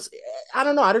don't know, I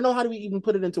don't know how to even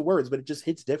put it into words, but it just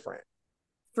hits different.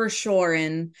 For sure.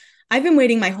 And I've been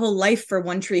waiting my whole life for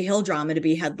One Tree Hill drama to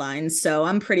be headlines, so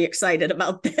I'm pretty excited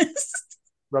about this.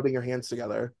 Rubbing your hands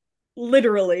together.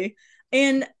 Literally.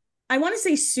 And I want to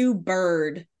say Sue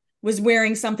Bird was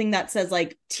wearing something that says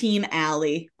like Team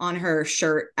Alley on her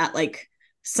shirt at like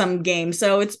some game.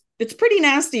 So it's pretty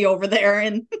nasty over there,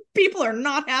 and people are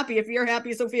not happy if you're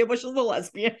happy Sophia Bush is a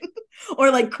lesbian or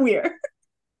like queer.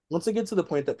 Once it gets to the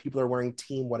point that people are wearing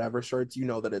team whatever shirts, you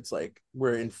know that it's like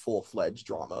we're in full-fledged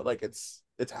drama. Like it's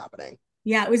happening.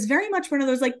 Yeah, it was very much one of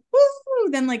those like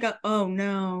woo, then like a oh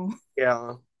no.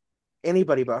 Yeah.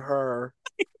 Anybody but her.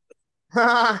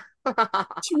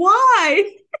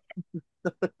 Why?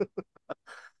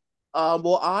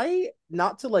 Well, I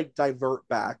not to like divert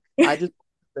back, I just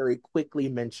very quickly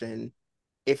mention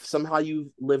if somehow you've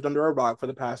lived under a rock for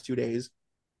the past 2 days,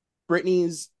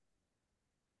 Britney's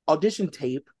audition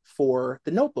tape for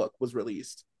The Notebook was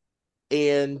released.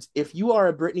 And if you are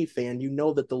a Britney fan, you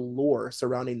know that the lore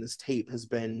surrounding this tape has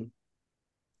been,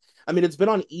 I mean, it's been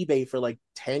on eBay for like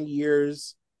 10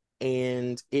 years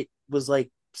and it was like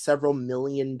several $1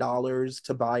 million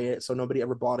to buy it. So nobody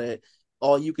ever bought it.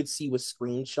 all you could see was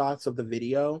screenshots of the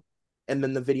video, and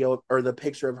then the video or the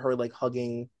picture of her like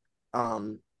hugging,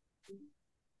 oh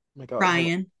my god, hold on,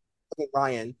 Ryan. hugging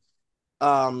Ryan.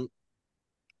 Um,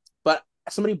 but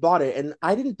somebody bought it, and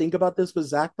I didn't think about this, but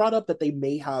Zach brought up that they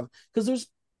may have, because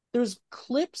there's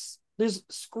clips, there's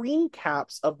screen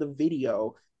caps of the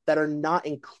video that are not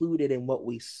included in what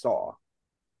we saw.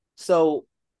 So,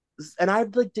 and I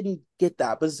like didn't get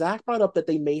that, but Zach brought up that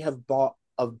they may have bought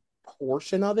a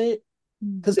portion of it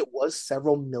because it was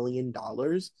several $1 million.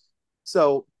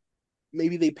 So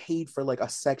maybe they paid for like a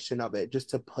section of it just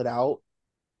to put out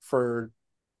for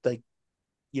like,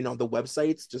 the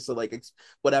websites, just to like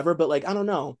whatever. But like, I don't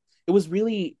know. It was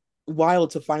really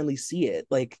wild to finally see it.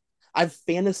 Like, I've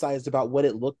fantasized about what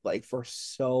it looked like for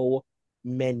so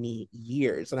many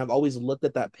years. And I've always looked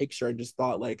at that picture and just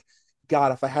thought, like,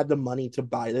 God, if I had the money to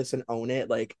buy this and own it,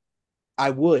 like, I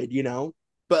would.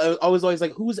 But I was always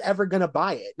like, who's ever gonna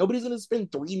buy it? Nobody's gonna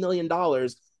spend $3 million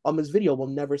on this video. We'll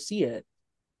never see it.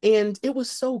 And it was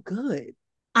so good.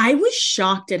 I was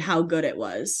shocked at how good it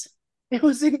was. It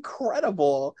was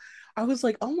incredible. I was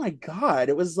like, oh my God.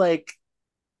 It was like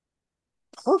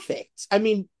perfect. I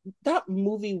mean, that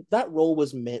movie, that role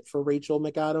was meant for Rachel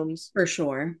McAdams. For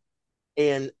sure.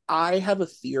 And I have a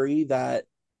theory that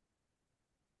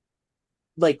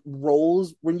like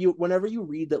roles, whenever you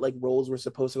read that like roles were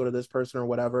supposed to go to this person or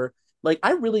whatever, like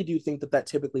I really do think that that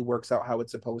typically works out how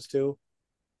it's supposed to,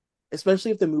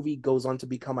 especially if the movie goes on to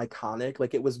become iconic.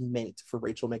 Like it was meant for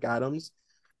Rachel McAdams,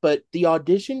 but the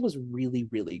audition was really,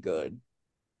 really good.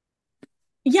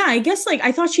 Yeah, I guess like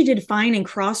I thought she did fine in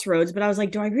Crossroads, but I was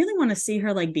like, do I really want to see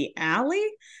her like be Allie?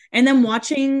 And then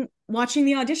watching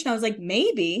the audition, I was like,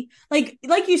 maybe. Like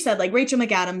you said, like Rachel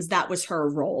McAdams, that was her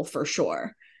role for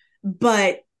sure.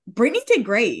 But Britney did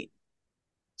great.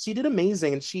 She did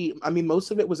amazing, and I mean, most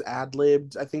of it was ad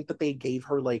libbed. I think that they gave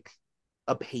her like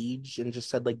a page and just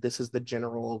said like this is the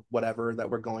general whatever that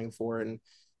we're going for, and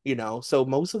so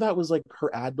most of that was like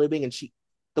her ad libbing, and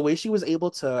the way she was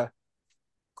able to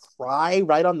cry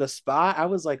right on the spot, I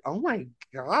was like, oh my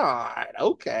God,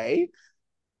 okay.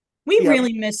 We Yeah,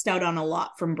 really missed out on a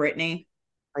lot from Britney.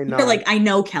 I You're like, know. I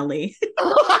know Kelly.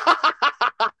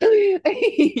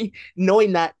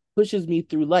 Knowing that pushes me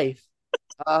through life.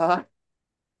 Uh,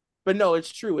 but no,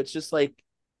 it's true. It's just like,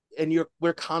 and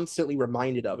we're constantly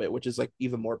reminded of it, which is like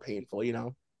even more painful.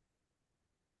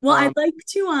 Well, I'd Um, like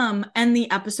to end the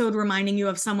episode reminding you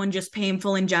of someone just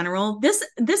painful in general.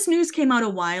 This news came out a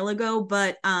while ago,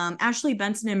 but Ashley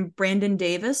Benson and Brandon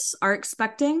Davis are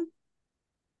expecting.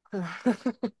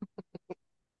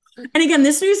 And again,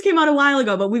 this news came out a while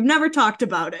ago, but we've never talked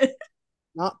about it.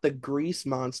 not the grease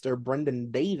monster,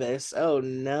 Brendan Davis. Oh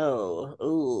no.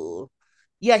 Ooh.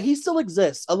 Yeah, he still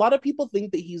exists. A lot of people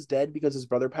think that he's dead because his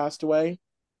brother passed away.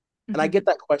 And I Mhm. get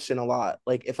that question a lot.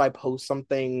 Like if I post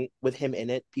something with him in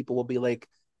it, people will be like,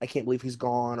 I can't believe he's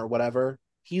gone or whatever.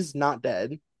 He's not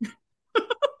dead.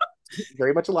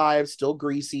 Very much alive, still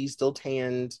greasy, still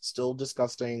tanned, still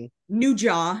disgusting. New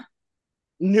jaw.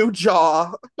 New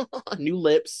jaw, new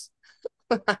lips.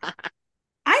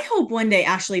 I hope one day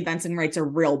Ashley Benson writes a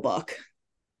real book.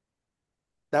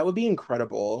 That would be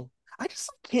incredible. I just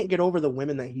can't get over the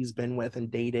women that he's been with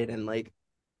and dated, and like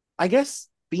I guess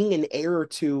being an heir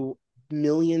to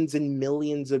millions and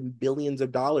millions and billions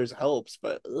of dollars helps,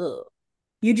 but ugh.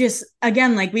 You just,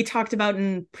 again, like we talked about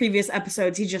in previous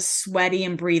episodes, he's just sweaty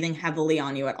and breathing heavily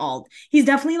on you at all. He's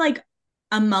definitely like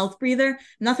a mouth breather.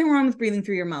 Nothing wrong with breathing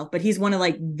through your mouth, but he's one of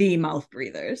like the mouth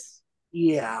breathers.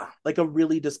 Yeah, like a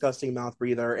really disgusting mouth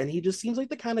breather. And he just seems like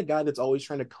the kind of guy that's always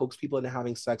trying to coax people into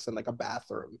having sex in like a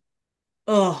bathroom.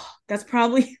 Oh, that's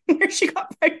probably where she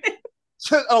got pregnant.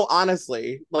 Oh,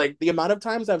 honestly, like the amount of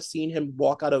times I've seen him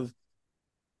walk out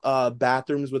of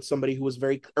bathrooms with somebody who was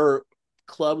very or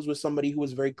clubs with somebody who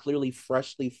was very clearly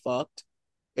freshly fucked.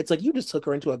 It's like you just took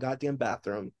her into a goddamn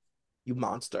bathroom, you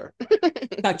monster.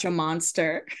 Such a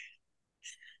monster.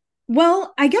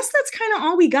 Well, I guess that's kind of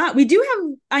all we got. We do have,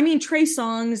 I mean, Trey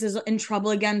Songz is in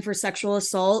trouble again for sexual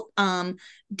assault.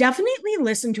 Definitely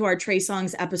listen to our Trey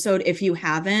Songz episode if you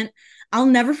haven't. I'll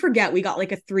never forget we got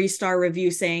like a 3-star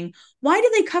review saying, "Why do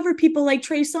they cover people like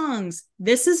Trey Songz?"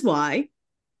 This is why.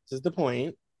 This is the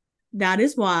point. That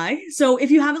is why. So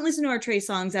if you haven't listened to our Trey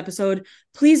Songz episode,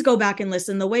 please go back and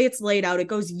listen. The way it's laid out, it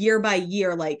goes year by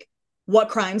year, like what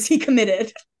crimes he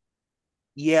committed.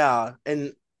 Yeah,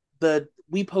 and the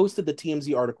we posted the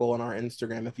TMZ article on our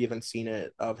Instagram if you haven't seen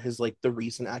it of his like the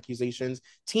recent accusations.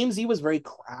 TMZ was very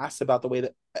crass about the way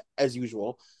that, as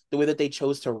usual, the way that they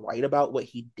chose to write about what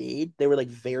he did. They were like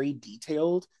very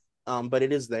detailed, but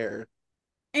it is there.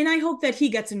 And I hope that he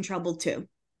gets in trouble too.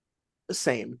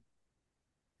 Same.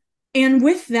 And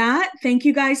with that, thank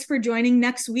you guys for joining.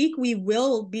 Next week, we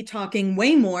will be talking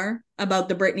way more about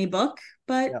the Britney book.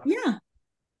 But yeah.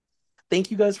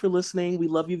 Thank you guys for listening. We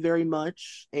love you very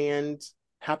much. And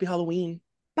happy Halloween.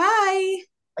 Bye.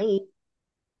 Bye.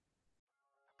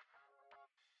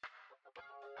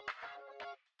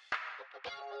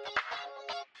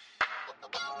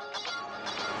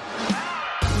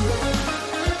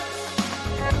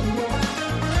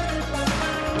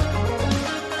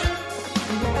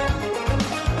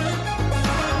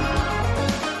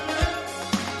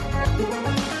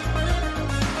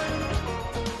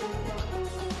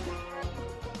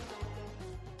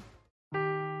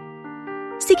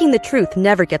 Seeking the truth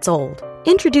never gets old.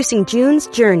 Introducing June's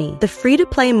Journey, the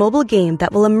free-to-play mobile game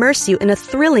that will immerse you in a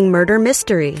thrilling murder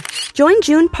mystery. Join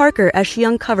June Parker as she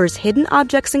uncovers hidden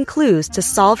objects and clues to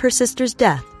solve her sister's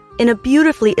death in a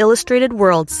beautifully illustrated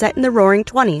world set in the Roaring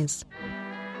 '20s.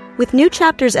 With new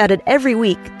chapters added every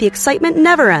week, the excitement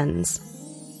never ends.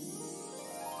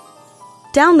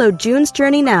 Download June's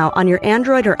Journey now on your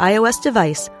Android or iOS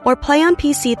device, or play on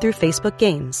PC through Facebook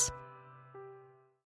Games.